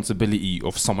responsibility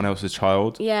of someone else's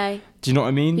child. Yeah. Do you know what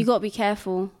I mean? You got to be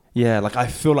careful. Yeah, like I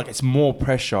feel like it's more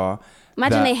pressure...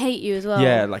 Imagine they hate you as well.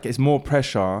 Yeah, like it's more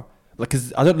pressure. Like,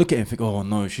 because I don't look at it and think, oh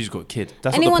no, she's got a kid.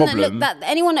 That's not the problem.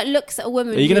 Anyone that looks at a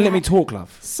woman... Are you going to let me talk,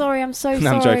 love? Sorry, I'm so sorry.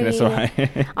 No, I'm joking, it's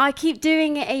alright. I keep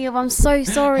doing it, Ayub, I'm so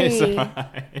sorry. It's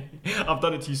alright. I've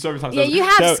done it to you so many times. Yeah, you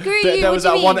have, screw you. There was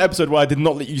that one episode where I did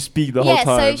not let you speak the whole time.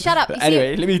 Yeah, so shut up.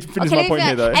 Anyway, let me finish my point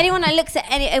here though. Anyone that looks at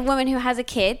a woman who has a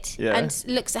kid and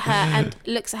looks at her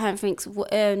and thinks,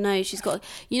 oh no, she's got...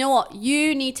 You know what?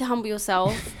 You need to humble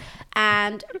yourself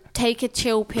and take a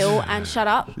chill pill and shut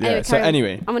up. Yeah.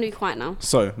 Anyway, I'm gonna be quiet now.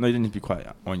 So no, you don't need to be quiet.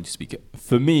 I want you to speak it.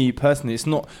 For me personally, it's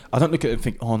not. I don't look at it and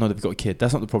think, oh no, they've got a kid.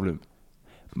 That's not the problem.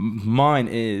 Mine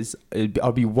is,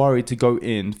 I'll be worried to go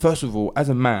in. First of all, as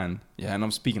a man, and I'm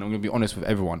gonna be honest with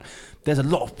everyone. There's a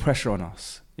lot of pressure on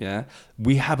us. yeah,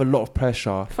 we have a lot of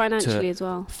pressure Financially as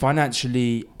well.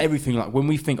 Financially, everything. Like when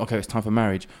we think, okay, it's time for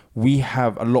marriage, we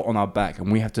have a lot on our back,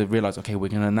 and we have to realize, okay, we're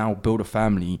gonna now build a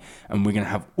family, and we're gonna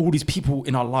have all these people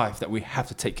in our life that we have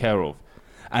to take care of.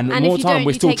 And more time,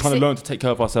 we're still trying to learn to take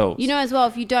care of ourselves. You know, as well,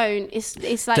 if you don't,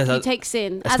 it's like you take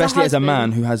sin. Especially as a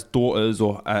man who has daughters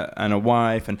and a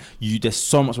wife, and there's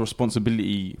so much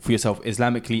responsibility for yourself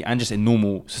Islamically and just in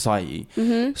normal society.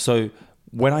 Mm-hmm. So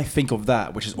when I think of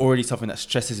that, which is already something that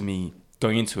stresses me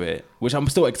going into it, which I'm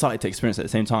still excited to experience at the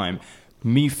same time,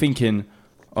 me thinking,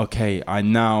 okay,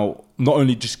 I'm now not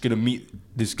only just going to meet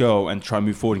this girl and try and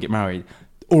move forward and get married,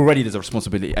 already there's a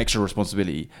responsibility, extra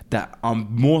responsibility that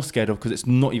I'm more scared of because it's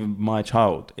not even my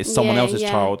child. It's someone else's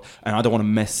child, and I don't want to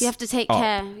mess. You have to take up.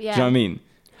 care. Yeah. Do you know what I mean?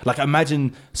 Like,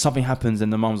 imagine something happens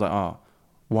and the mom's like,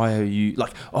 why are you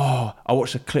like? Oh, I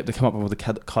watched a clip that came up with the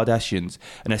Kardashians,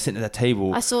 and they're sitting at that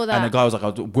table. I saw that. And the guy was like,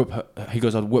 "I'd whip her." He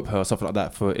goes, "I'd whip her," or something like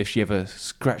that, for if she ever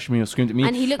scratched me or screamed at me.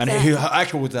 And he looked at her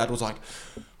actual dad was like,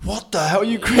 "What the hell are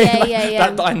you creating?"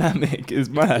 That dynamic is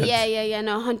mad.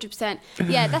 No, 100%.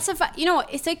 Yeah, that's a fact. You know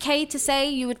what? It's okay to say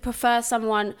you would prefer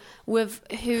someone with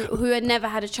who had never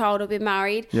had a child or been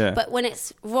married. Yeah. But when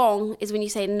it's wrong is when you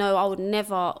say, no, I would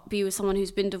never be with someone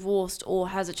who's been divorced or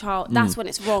has a child. That's when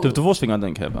it's wrong. The divorce thing I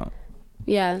don't care about.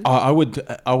 Yeah. I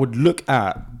would look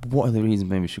at what are the reasons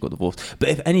maybe she got divorced. But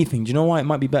if anything, do you know why it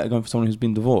might be better going for someone who's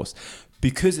been divorced?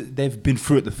 Because they've been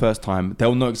through it the first time,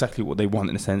 they'll know exactly what they want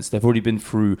in a sense. They've already been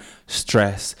through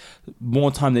stress. More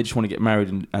time, they just want to get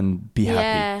married and be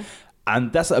happy.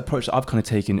 And that's the approach that I've kind of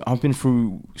taken. I've been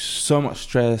through so much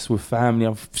stress with family.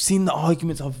 I've seen the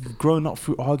arguments. I've grown up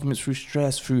through arguments, through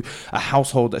stress, through a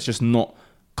household that's just not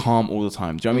calm all the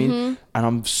time. Do you know what I mean? And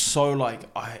I'm so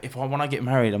like, when I get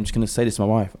married, I'm just going to say this to my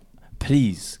wife.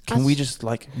 Please, can we just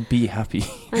like be happy?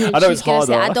 I know it's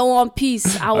harder. I don't want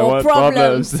peace. I want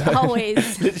problems.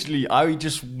 Always. Literally, I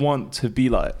just want to be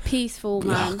like peaceful,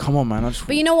 man. Come on, man.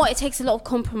 But you know what? It takes a lot of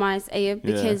compromise, Ayub,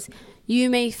 because you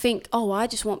may think, I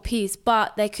just want peace,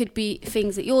 but there could be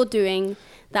things that you're doing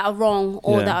that are wrong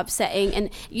or that are upsetting. And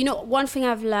you know, one thing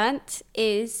I've learnt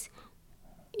is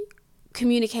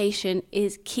communication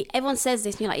is key. Everyone says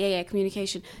this and you're like,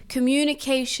 communication.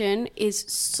 Communication is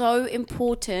so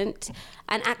important,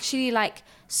 and actually like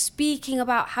speaking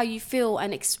about how you feel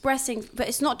and expressing, but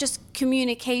it's not just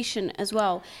communication as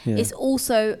well. It's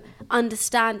also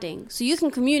understanding. So you can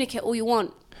communicate all you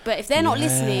want, but if they're not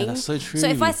listening, that's so true. So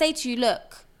if I say to you,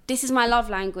 look, this is my love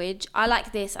language, I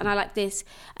like this and I like this,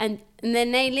 and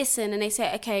then they listen and they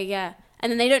say, okay, and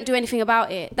then they don't do anything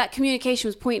about it, that communication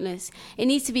was pointless. It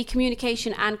needs to be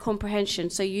communication and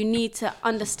comprehension. So you need to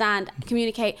understand,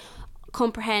 communicate,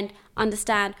 comprehend,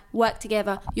 understand, work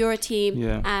together. You're a team.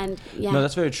 No,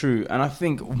 that's very true. And I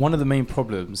think one of the main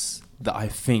problems that I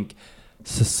think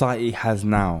society has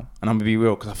now, and I'm gonna be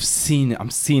real because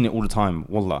I'm seeing it all the time,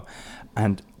 wallah.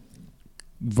 And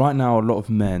right now, a lot of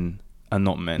men are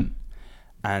not men,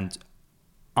 and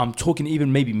I'm talking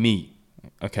even maybe me.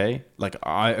 Okay, like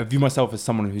I view myself as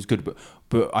someone who's good,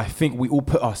 but I think we all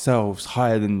put ourselves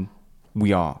higher than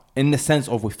we are, in the sense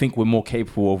of we think we're more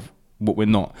capable of what we're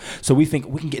not. So we think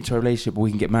we can get into a relationship or we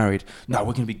can get married. No,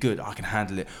 we're gonna be good. I can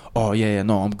handle it. Oh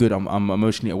no, I'm good. I'm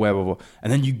emotionally aware of it.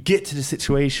 And then you get to the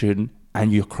situation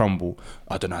and you crumble.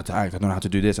 I don't know how to act. I don't know how to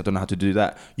do this. I don't know how to do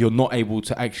that. You're not able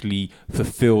to actually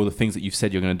fulfill the things that you've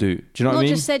said you're gonna do. Do you know what I mean?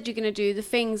 Not just said you're gonna do the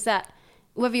things that.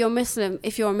 Whether you're Muslim,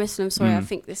 if you're a Muslim, I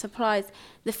think this applies.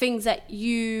 The things that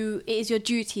it is your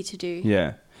duty to do.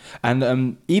 Yeah.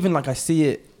 And even like I see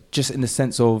it just in the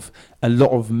sense of a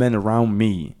lot of men around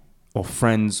me or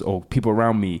friends or people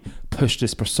around me push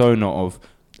this persona of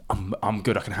I'm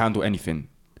good, I can handle anything.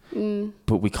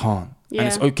 But we can't. And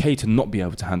it's okay to not be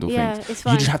able to handle things. It's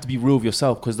fine. You just have to be real with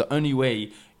yourself, because the only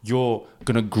way you're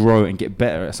going to grow and get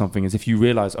better at something is if you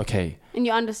realize, okay, and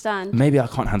you understand, maybe I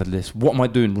can't handle this. What am I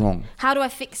doing wrong? How do I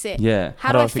fix it?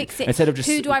 How do I fix it? Instead of just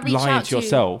lying to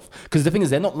yourself. Because the thing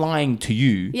is, they're not lying to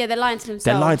you. They're lying to themselves.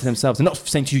 They're lying to themselves. They're not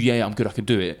saying to you, I'm good, I can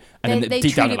do it. And then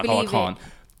deep down they're like, I can't.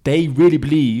 They really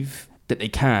believe that they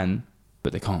can,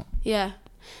 but they can't. Yeah.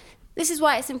 This is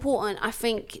why it's important, I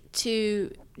think,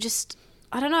 to just...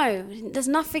 I don't know. There's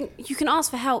nothing... You can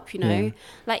ask for help, you know? Yeah.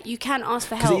 Like, you can ask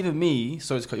for help. Because even me,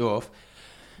 sorry to cut you off,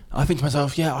 I think to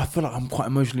myself, I feel like I'm quite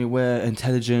emotionally aware,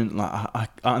 intelligent, like, I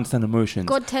understand emotions.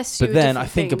 God tests you. But then I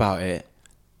think about it,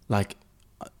 like,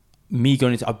 me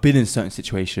going into... I've been in certain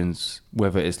situations,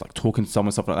 whether it's, like, talking to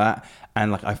someone, stuff like that,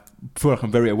 and, like, I feel like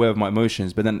I'm very aware of my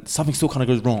emotions, but then something still kind of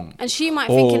goes wrong. And she might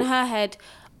think in her head...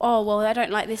 oh, well, I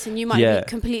don't like this, and you might be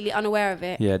completely unaware of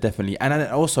it. Yeah, definitely. And then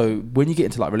also, when you get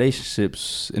into like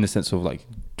relationships, in the sense of like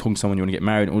talking to someone, you want to get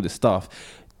married and all this stuff,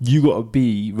 you got to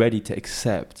be ready to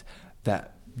accept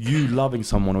that you loving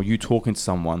someone or you talking to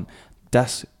someone,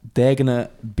 they're going to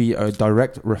be a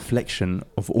direct reflection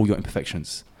of all your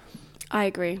imperfections. I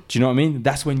agree. Do you know what I mean?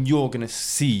 That's when you're going to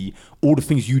see all the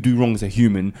things you do wrong as a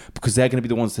human, because they're going to be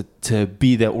the ones to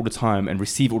be there all the time and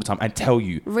receive all the time and tell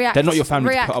you. They're not your family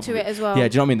react to put up to with it as well. Yeah,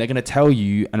 do you know what I mean? They're going to tell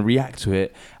you and react to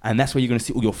it, and that's where you're going to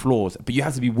see all your flaws. But you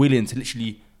have to be willing to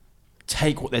literally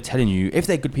take what they're telling you. If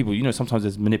they're good people, you know, sometimes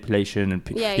there's manipulation and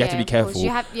you have to be careful.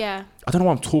 I don't know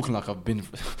why I'm talking like I've been,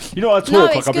 you know, I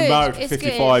talk like I've been married for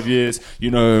 55 years,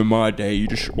 you know, my day, you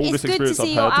just, all this experience I've had. It's good to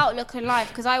see your outlook in life,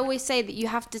 because I always say that you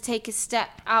have to take a step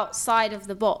outside of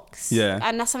the box. Yeah.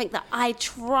 And that's something that I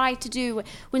try to do.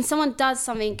 When someone does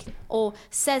something or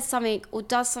says something or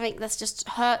does something that's just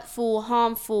hurtful,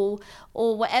 harmful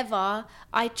or whatever,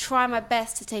 I try my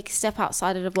best to take a step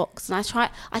outside of the box. And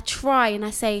I try and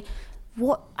I say,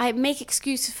 I make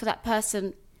excuses for that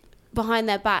person behind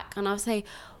their back, and I'll say,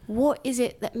 what is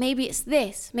it that maybe it's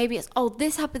this, maybe it's, oh,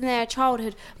 this happened in their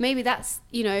childhood, maybe that's,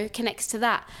 you know, connects to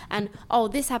that, and oh,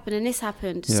 this happened and this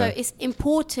happened. So it's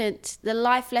important, the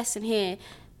life lesson here,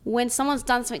 when someone's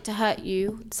done something to hurt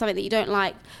you, something that you don't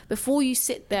like, before you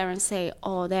sit there and say,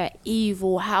 oh, they're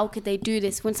evil, how could they do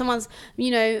this, when someone's,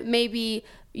 you know, maybe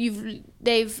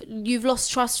you've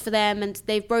lost trust for them and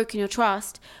they've broken your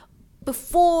trust,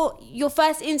 before, your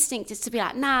first instinct is to be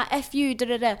like, nah, F you,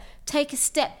 take a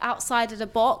step outside of the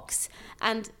box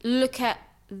and look at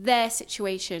their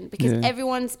situation, because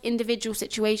everyone's individual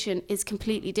situation is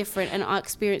completely different and our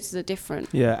experiences are different.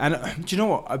 Yeah, and do you know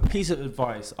what? A piece of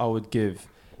advice I would give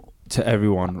to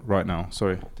everyone right now,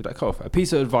 sorry, did I cut off? A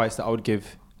piece of advice that I would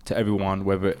give to everyone,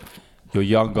 whether you're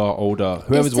younger, older,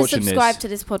 whoever's watching this. Subscribe to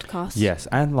this podcast. Yes,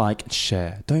 and like and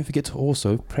share. Don't forget to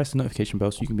also press the notification bell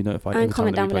so you can be notified every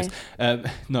time that we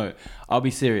post. No, I'll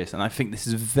be serious, and I think this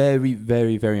is very,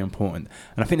 very, very important.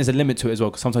 And I think there's a limit to it as well,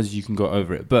 because sometimes you can go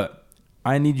over it. But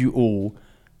I need you all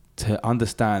to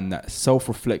understand that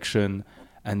self-reflection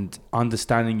and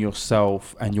understanding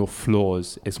yourself and your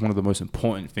flaws is one of the most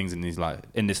important things in this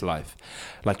life.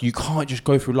 Like, you can't just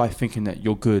go through life thinking that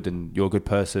you're good and you're a good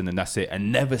person and that's it,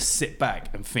 and never sit back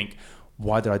and think,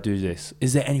 why did I do this?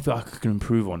 Is there anything I can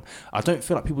improve on? I don't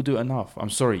feel like people do it enough.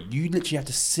 I'm sorry. You literally have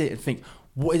to sit and think,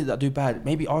 what is it that I do bad?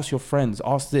 Maybe ask your friends,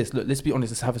 ask this. Look, let's be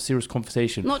honest, let's have a serious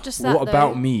conversation. Not just that, what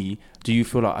about me do you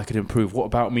feel like I could improve? What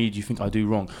about me do you think I do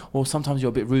wrong? Or sometimes you're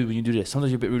a bit rude when you do this.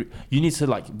 Sometimes you're a bit rude. You need to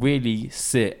like really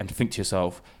sit and think to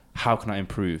yourself, how can I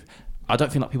improve? I don't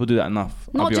think like people do that enough.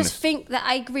 Not just think that,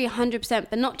 I agree 100%,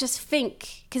 but not just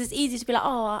think, because it's easy to be like,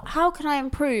 oh, how can I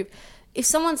improve? If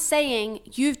someone's saying,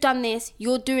 you've done this,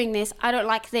 you're doing this, I don't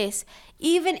like this,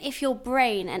 even if your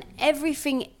brain and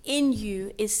everything in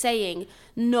you is saying,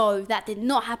 no, that did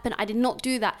not happen, I did not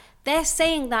do that, they're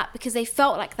saying that because they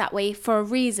felt like that way for a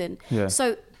reason. Yeah.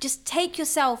 So just take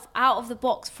yourself out of the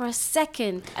box for a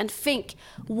second and think,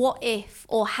 what if,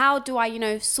 or how do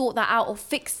I, sort that out or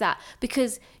fix that?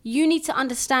 Because you need to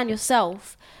understand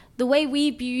yourself. The way we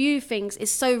view things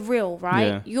is so real, right?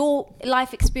 Yeah. Your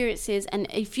life experiences, and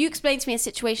if you explain to me a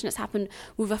situation that's happened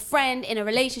with a friend, in a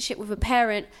relationship with a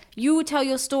parent, you will tell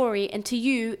your story, and to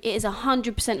you, it is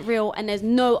 100% real, and there's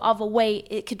no other way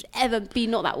it could ever be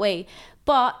not that way.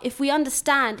 But if we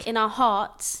understand in our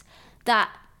hearts that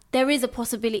there is a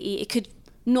possibility it could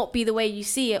not be the way you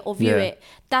see it or view it,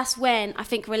 that's when I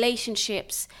think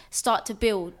relationships start to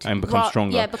build and become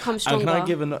stronger. Yeah, become stronger. And can I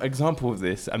give an example of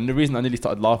this? And the reason I nearly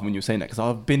started laughing when you were saying that, because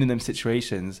I've been in them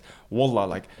situations. Wallah,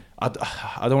 like I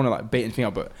don't want to like bait anything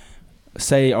up, but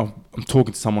say I'm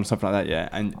talking to someone or something like that, yeah,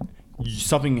 and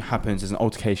something happens, there's an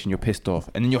altercation, you're pissed off,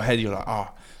 and in your head you're like,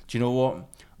 do you know what?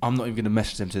 I'm not even gonna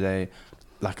message them today.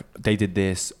 Like, they did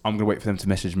this, I'm gonna wait for them to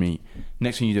message me.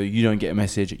 Next thing you do, you don't get a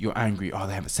message, you're angry, they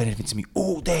haven't said anything to me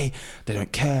all day, they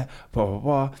don't care, blah blah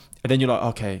blah. And then you're like,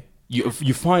 okay,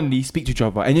 you finally speak to each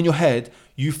other, and in your head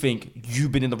you think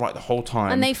you've been in the right the whole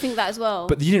time, and they think that as well,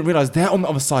 but you didn't realize they're on the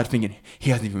other side thinking he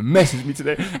hasn't even messaged me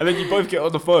today. And then you both get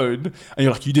on the phone and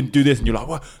you're like, you didn't do this, and you're like,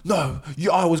 well, no,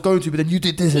 I was going to, but then you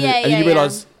did this, and you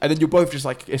realize, and then you're both just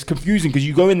like, it's confusing because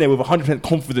you go in there with 100%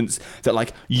 confidence that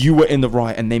like you were in the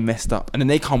right and they messed up, and then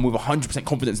they come with 100%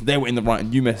 confidence they were in the right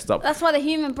and you messed up. That's why the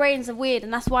human brains are weird,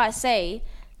 and that's why I say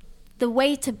the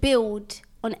way to build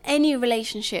on any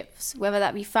relationships, whether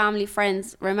that be family,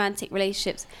 friends, romantic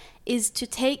relationships, is to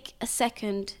take a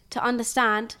second to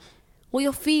understand what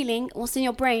you're feeling, what's in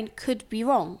your brain could be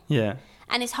wrong. Yeah.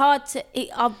 And it's hard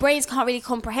our brains can't really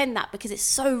comprehend that because it's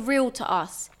so real to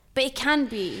us. But it can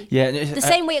be. Yeah. The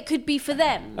same way it could be for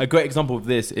them. A great example of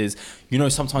this is, you know,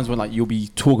 sometimes when like you'll be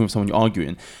talking with someone, you're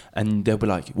arguing, and they'll be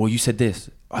like, well, you said this.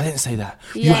 I didn't say that.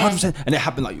 You 100%. And it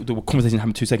happened, like the conversation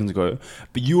happened 2 seconds ago.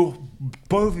 But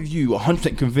both of you are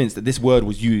 100% convinced that this word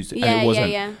was used and it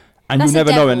wasn't. Yeah. And That's you'll never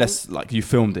the know devil. unless like you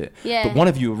filmed it. Yeah. But one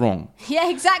of you are wrong. Yeah,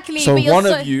 exactly. So but one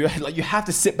of you, like, you have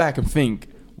to sit back and think,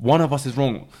 one of us is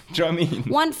wrong. Do you know what I mean?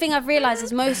 One thing I've realised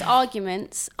is most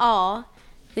arguments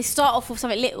they start off with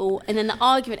something little, and then the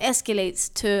argument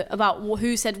escalates to about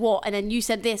who said what, and then you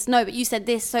said this. No, but you said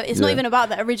this. So it's not even about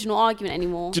the original argument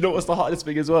anymore. Do you know what's the hardest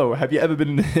thing as well? Have you ever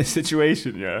been in a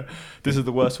situation, yeah? This is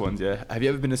the worst ones, yeah? Have you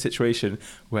ever been in a situation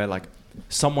where, like,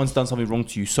 someone's done something wrong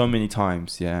to you so many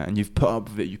times, yeah? And you've put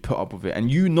up with it,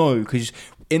 and you know, because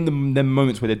in the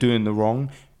moments where they're doing the wrong,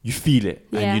 you feel it,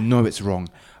 and you know it's wrong.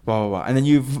 Blah, blah, blah. And then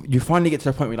you finally get to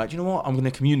the point where you're like, you know what? I'm going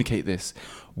to communicate this.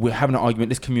 We're having an argument.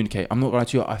 Let's communicate. I'm not going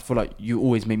to lie to you. I feel like you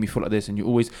always make me feel like this, and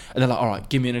they're like, all right,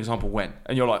 give me an example when.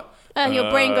 And you're like,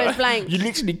 your brain goes blank. You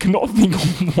literally cannot think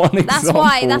of one example.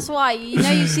 That's why. You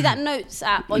know, you see that notes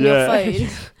app on your phone.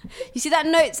 You see that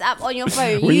notes app on your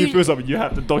phone. When you feel something, you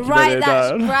have to document it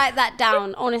down. Write that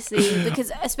down, honestly,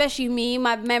 because especially me,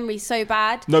 my memory's so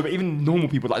bad. No, but even normal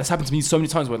people, like, this happened to me so many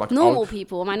times where, like, normal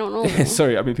people, am I not normal?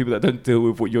 Sorry, I mean people that don't deal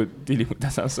with what you're dealing with.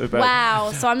 That sounds so bad.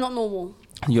 Wow, so I'm not normal.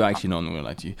 You're actually not normal,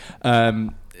 like you.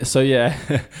 So yeah,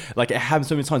 like, it happens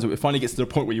so many times that it finally gets to the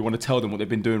point where you want to tell them what they've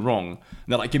been doing wrong. And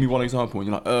they're like, give me one example. And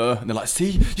you're like, and they're like,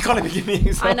 see, you can't even give me an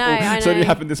example. I know. So it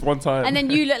happened this one time. And then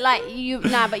you look like but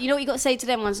you know what you got to say to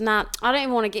them ones? I don't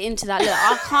even want to get into that. Look,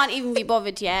 I can't even be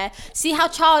bothered, yeah? See how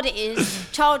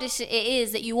childish it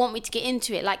is that you want me to get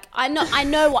into it. Like, I know,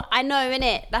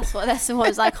 innit? That's the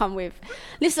ones I come with.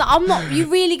 Listen, you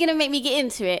really going to make me get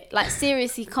into it? Like,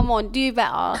 seriously, come on, do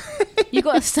better. You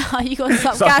got to stop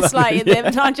gaslighting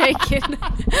them. No, I'm joking.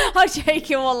 I'm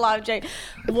joking. Wallah, I'm joking.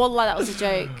 Wallah, that was a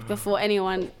joke before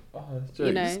anyone,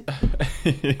 you know.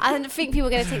 I don't think people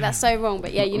are going to take that so wrong,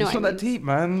 but yeah, you know what I mean. It's not that deep,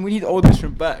 man. We need all this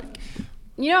from back.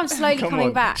 You know, I'm slowly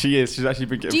coming back. She is. She's actually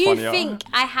been getting funnier. funnier. Do you think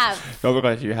I have? No,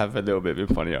 because you have a little bit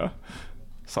funnier.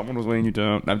 Someone was weighing you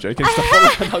down. No, I'm joking.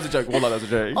 That was a joke. Wallah, that was a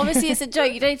joke. Obviously, it's a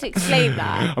joke. You don't need to explain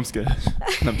that. I'm scared.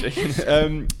 No, I'm joking.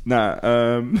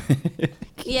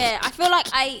 Yeah, I feel like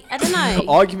I don't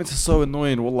know. Arguments are so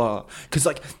annoying, wallah. Because,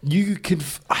 like,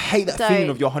 I hate that feeling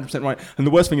of you're 100% right. And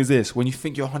the worst thing is this, when you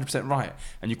think you're 100% right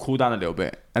and you cool down a little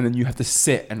bit and then you have to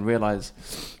sit and realise,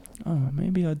 oh,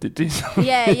 maybe I did do something.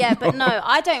 Yeah, but no,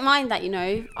 I don't mind that, you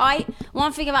know.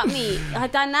 One thing about me, I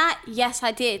done that. Yes,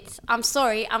 I did. I'm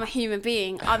sorry. I'm a human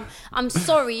being. I'm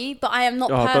sorry, but I am not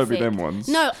perfect. Don't be them ones.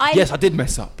 No, yes, I did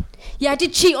mess up. Yeah, I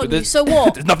did cheat on you. So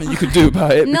what? There's nothing you can do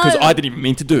about it because I didn't even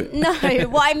mean to do it. No,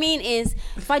 what I mean is,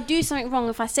 if I do something wrong,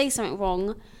 if I say something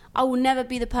wrong, I will never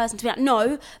be the person to be like,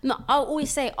 no. I'll always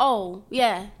say, oh,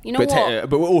 yeah, you know what?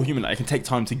 But we're all human. Like, it can take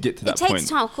time to get to that point. It takes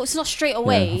time. Of course, it's not straight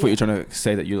away. Yeah, I thought you were trying to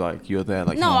say that you're there.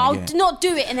 Like, no, I'll not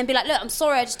do it and then be like, look, I'm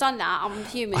sorry, I just done that. I'm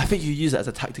human. I think you use it as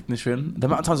a tactic, Nishrin. The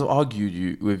amount of times I've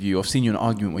argued with you, I've seen you in an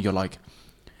argument where you're like,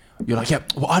 yeah,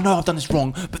 well, I know I've done this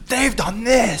wrong, but they've done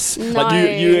this. No.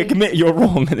 Like, you admit you're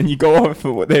wrong, and then you go on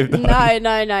for what they've done.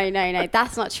 No.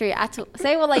 That's not true at all.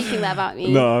 Say what you think that about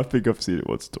me. No, I think I've seen it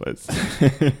once or twice.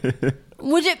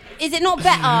 Is it not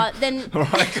better than...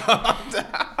 Right, calm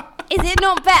down. Is it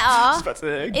not better?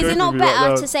 Is it not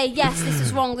better to say, yes, this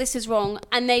is wrong,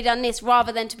 and they done this,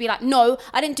 rather than to be like, no,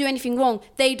 I didn't do anything wrong,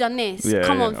 they done this. Yeah,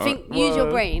 Come on, use your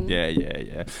brain.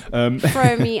 Yeah.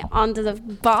 Throw me under the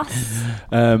bus.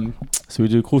 So we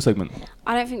do a call segment.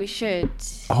 I don't think we should.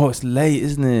 Oh, it's late,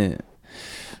 isn't it?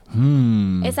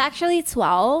 It's actually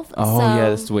 12. Oh,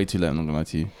 yeah, that's way too late, I'm not going to lie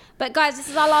to you. But guys, this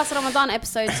is our last Ramadan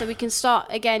episode, so we can start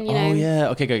again, you know. Oh, yeah.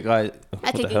 Okay, guys.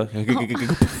 What the hell?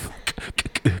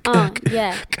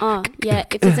 Yeah.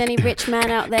 If there's any rich man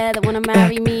out there that want to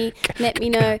marry me, let me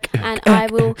know, and I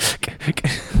will.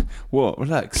 What?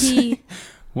 Relax.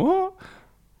 What?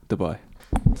 Dubai.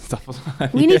 Stuff like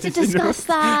that. We need to discuss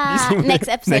that next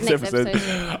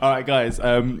episode. All right, guys.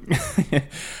 I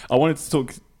wanted to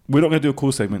talk. We're not going to do a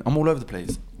call segment. I'm all over the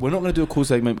place. We're not going to do a call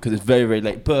segment because it's very, very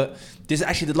late. But this is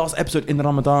actually the last episode in the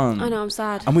Ramadan. I know, I'm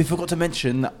sad. And we forgot to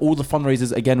mention that all the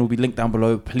fundraisers, again, will be linked down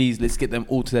below. Please, let's get them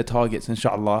all to their targets,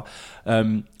 inshallah.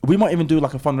 We might even do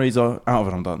like a fundraiser out of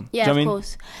Ramadan. Yeah, of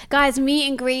course. Guys, meet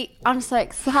and greet. I'm so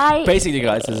excited. Basically,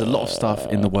 guys, there's a lot of stuff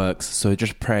in the works. So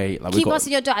just pray. Like, keep us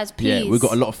in your du'as, please. Yeah, we've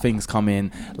got a lot of things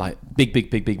coming. Like big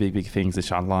things,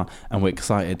 inshallah. And we're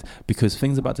excited because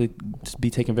things are about to be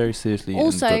taken very seriously.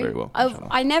 Also, and go very well,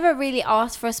 I never really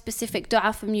asked for a specific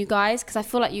dua from you guys, because I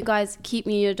feel like you guys keep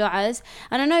me in your duas.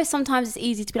 And I know sometimes it's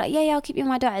easy to be like, yeah, I'll keep you in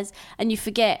my duas, and you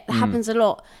forget. That happens a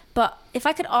lot. But if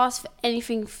I could ask for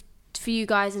anything for you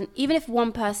guys, and even if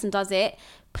one person does it,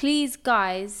 please,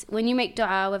 guys, when you make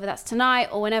dua, whether that's tonight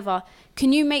or whenever,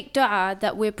 can you make dua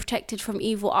that we're protected from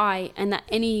evil eye, and that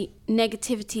any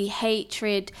negativity,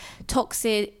 hatred,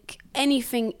 toxic,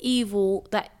 anything evil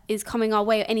that is coming our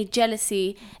way, or any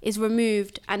jealousy is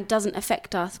removed and doesn't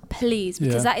affect us, please,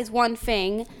 because that is one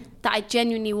thing that I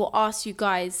genuinely will ask you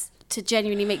guys to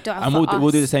genuinely make dua and for us.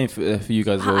 We'll do the same for you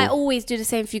guys as well. I always do the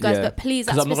same for you guys, but please,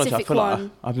 that specific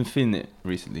one. I've been feeling it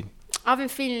recently. I've been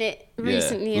feeling it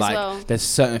recently as like, well. There's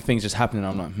certain things just happening.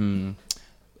 I'm like,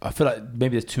 I feel like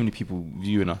maybe there's too many people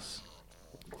viewing us,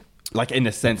 like in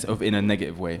a sense of in a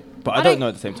negative way. But I don't know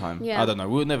at the same time. Yeah. I don't know.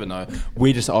 We'll never know.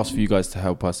 We just ask for you guys to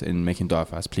help us in making dua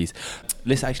for us, please.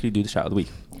 Let's actually do the shout out of the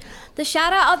week. The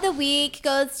shout out of the week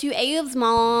goes to Ayub's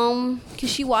mom,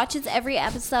 because she watches every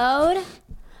episode.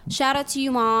 Shout out to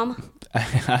you, Mom.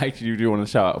 I actually do want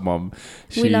to shout out Mom.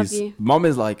 We love you. Mom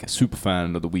is like a super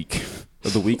fan of the week.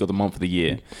 Of the week, or the month, of the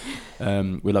year.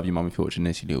 We love you, Mum, if you're watching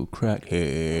this, you little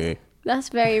crackhead. That's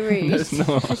very rude. That's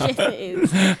not. Yes, it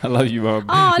is. I love you, Mum.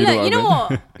 Oh, look, you know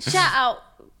what? Shout out.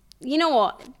 You know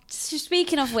what?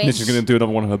 Speaking of which, she's going to do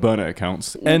another one of her burner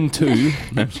accounts.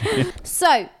 N2.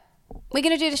 So, we're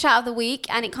going to do the shout out of the week,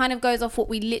 and it kind of goes off what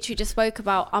we literally just spoke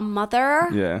about, our mother.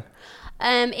 Yeah.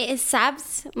 It is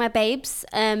Sabs, my babes.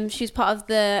 She's part of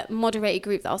the moderated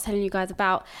group that I was telling you guys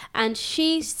about. And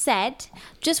she said,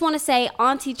 just want to say,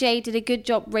 Auntie Jay did a good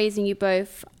job raising you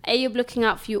both. Ayub looking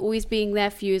out for you, always being there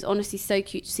for you is honestly so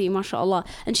cute to see, mashallah.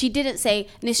 And she didn't say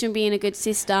Nishan being a good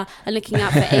sister and looking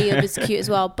out for Ayub is cute as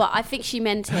well, but I think she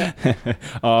meant it.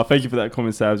 Thank you for that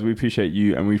comment, Sabs. We appreciate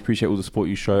you, and we appreciate all the support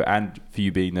you show, and for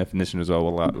you being there for Nishan as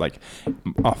well. Like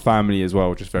our family as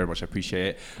well, just very much appreciate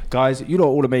it. Guys, you lot are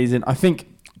all amazing. I think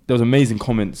there was amazing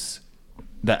comments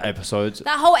that episode.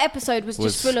 That whole episode was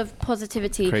just full of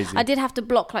positivity. Crazy. I did have to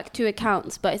block like 2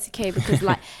 accounts, but it's okay, because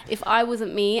like if I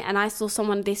wasn't me and I saw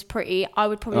someone this pretty, I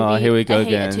would probably be here we go a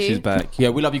hater again. too. She's back. Yeah,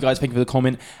 we love you guys. Thank you for the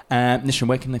comment. Nishan,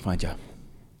 where can they find you?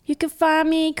 You can find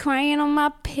me crying on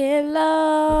my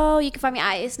pillow. You can find me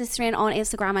at It's Nisrin on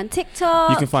Instagram and TikTok.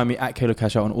 You can find me at Kayla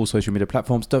Cash Out on all social media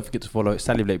platforms. Don't forget to follow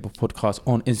Sally Relatable Podcast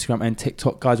on Instagram and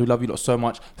TikTok. Guys, we love you lot so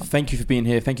much. Thank you for being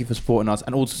here. Thank you for supporting us.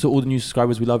 And also to all the new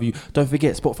subscribers, we love you. Don't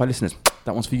forget, Spotify listeners,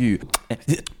 that one's for you.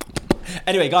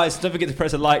 Anyway, guys, don't forget to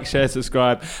press a like, share,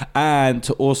 subscribe, and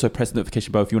to also press the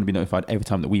notification bell if you want to be notified every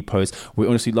time that we post. We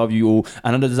honestly love you all.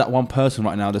 And I know there's that one person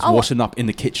right now that's washing up in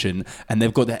the kitchen, and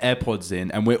they've got their AirPods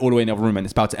in, and we're all the way in the other room, and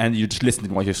it's about to end. You're just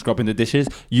listening while you're scrubbing the dishes.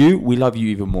 We love you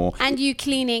even more. And you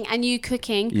cleaning, and you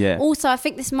cooking. Yeah. Also, I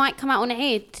think this might come out on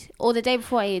Eid, or the day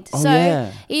before Eid. Oh, so,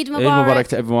 yeah. Eid Mubarak. Eid Mubarak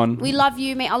to everyone. We love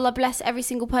you. May Allah bless every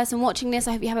single person watching this.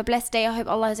 I hope you have a blessed day. I hope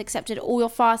Allah has accepted all your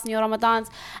fasts and your Ramadans.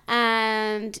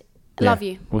 And love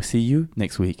you. We'll see you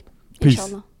next week. Peace.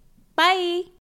 Inshallah. Bye.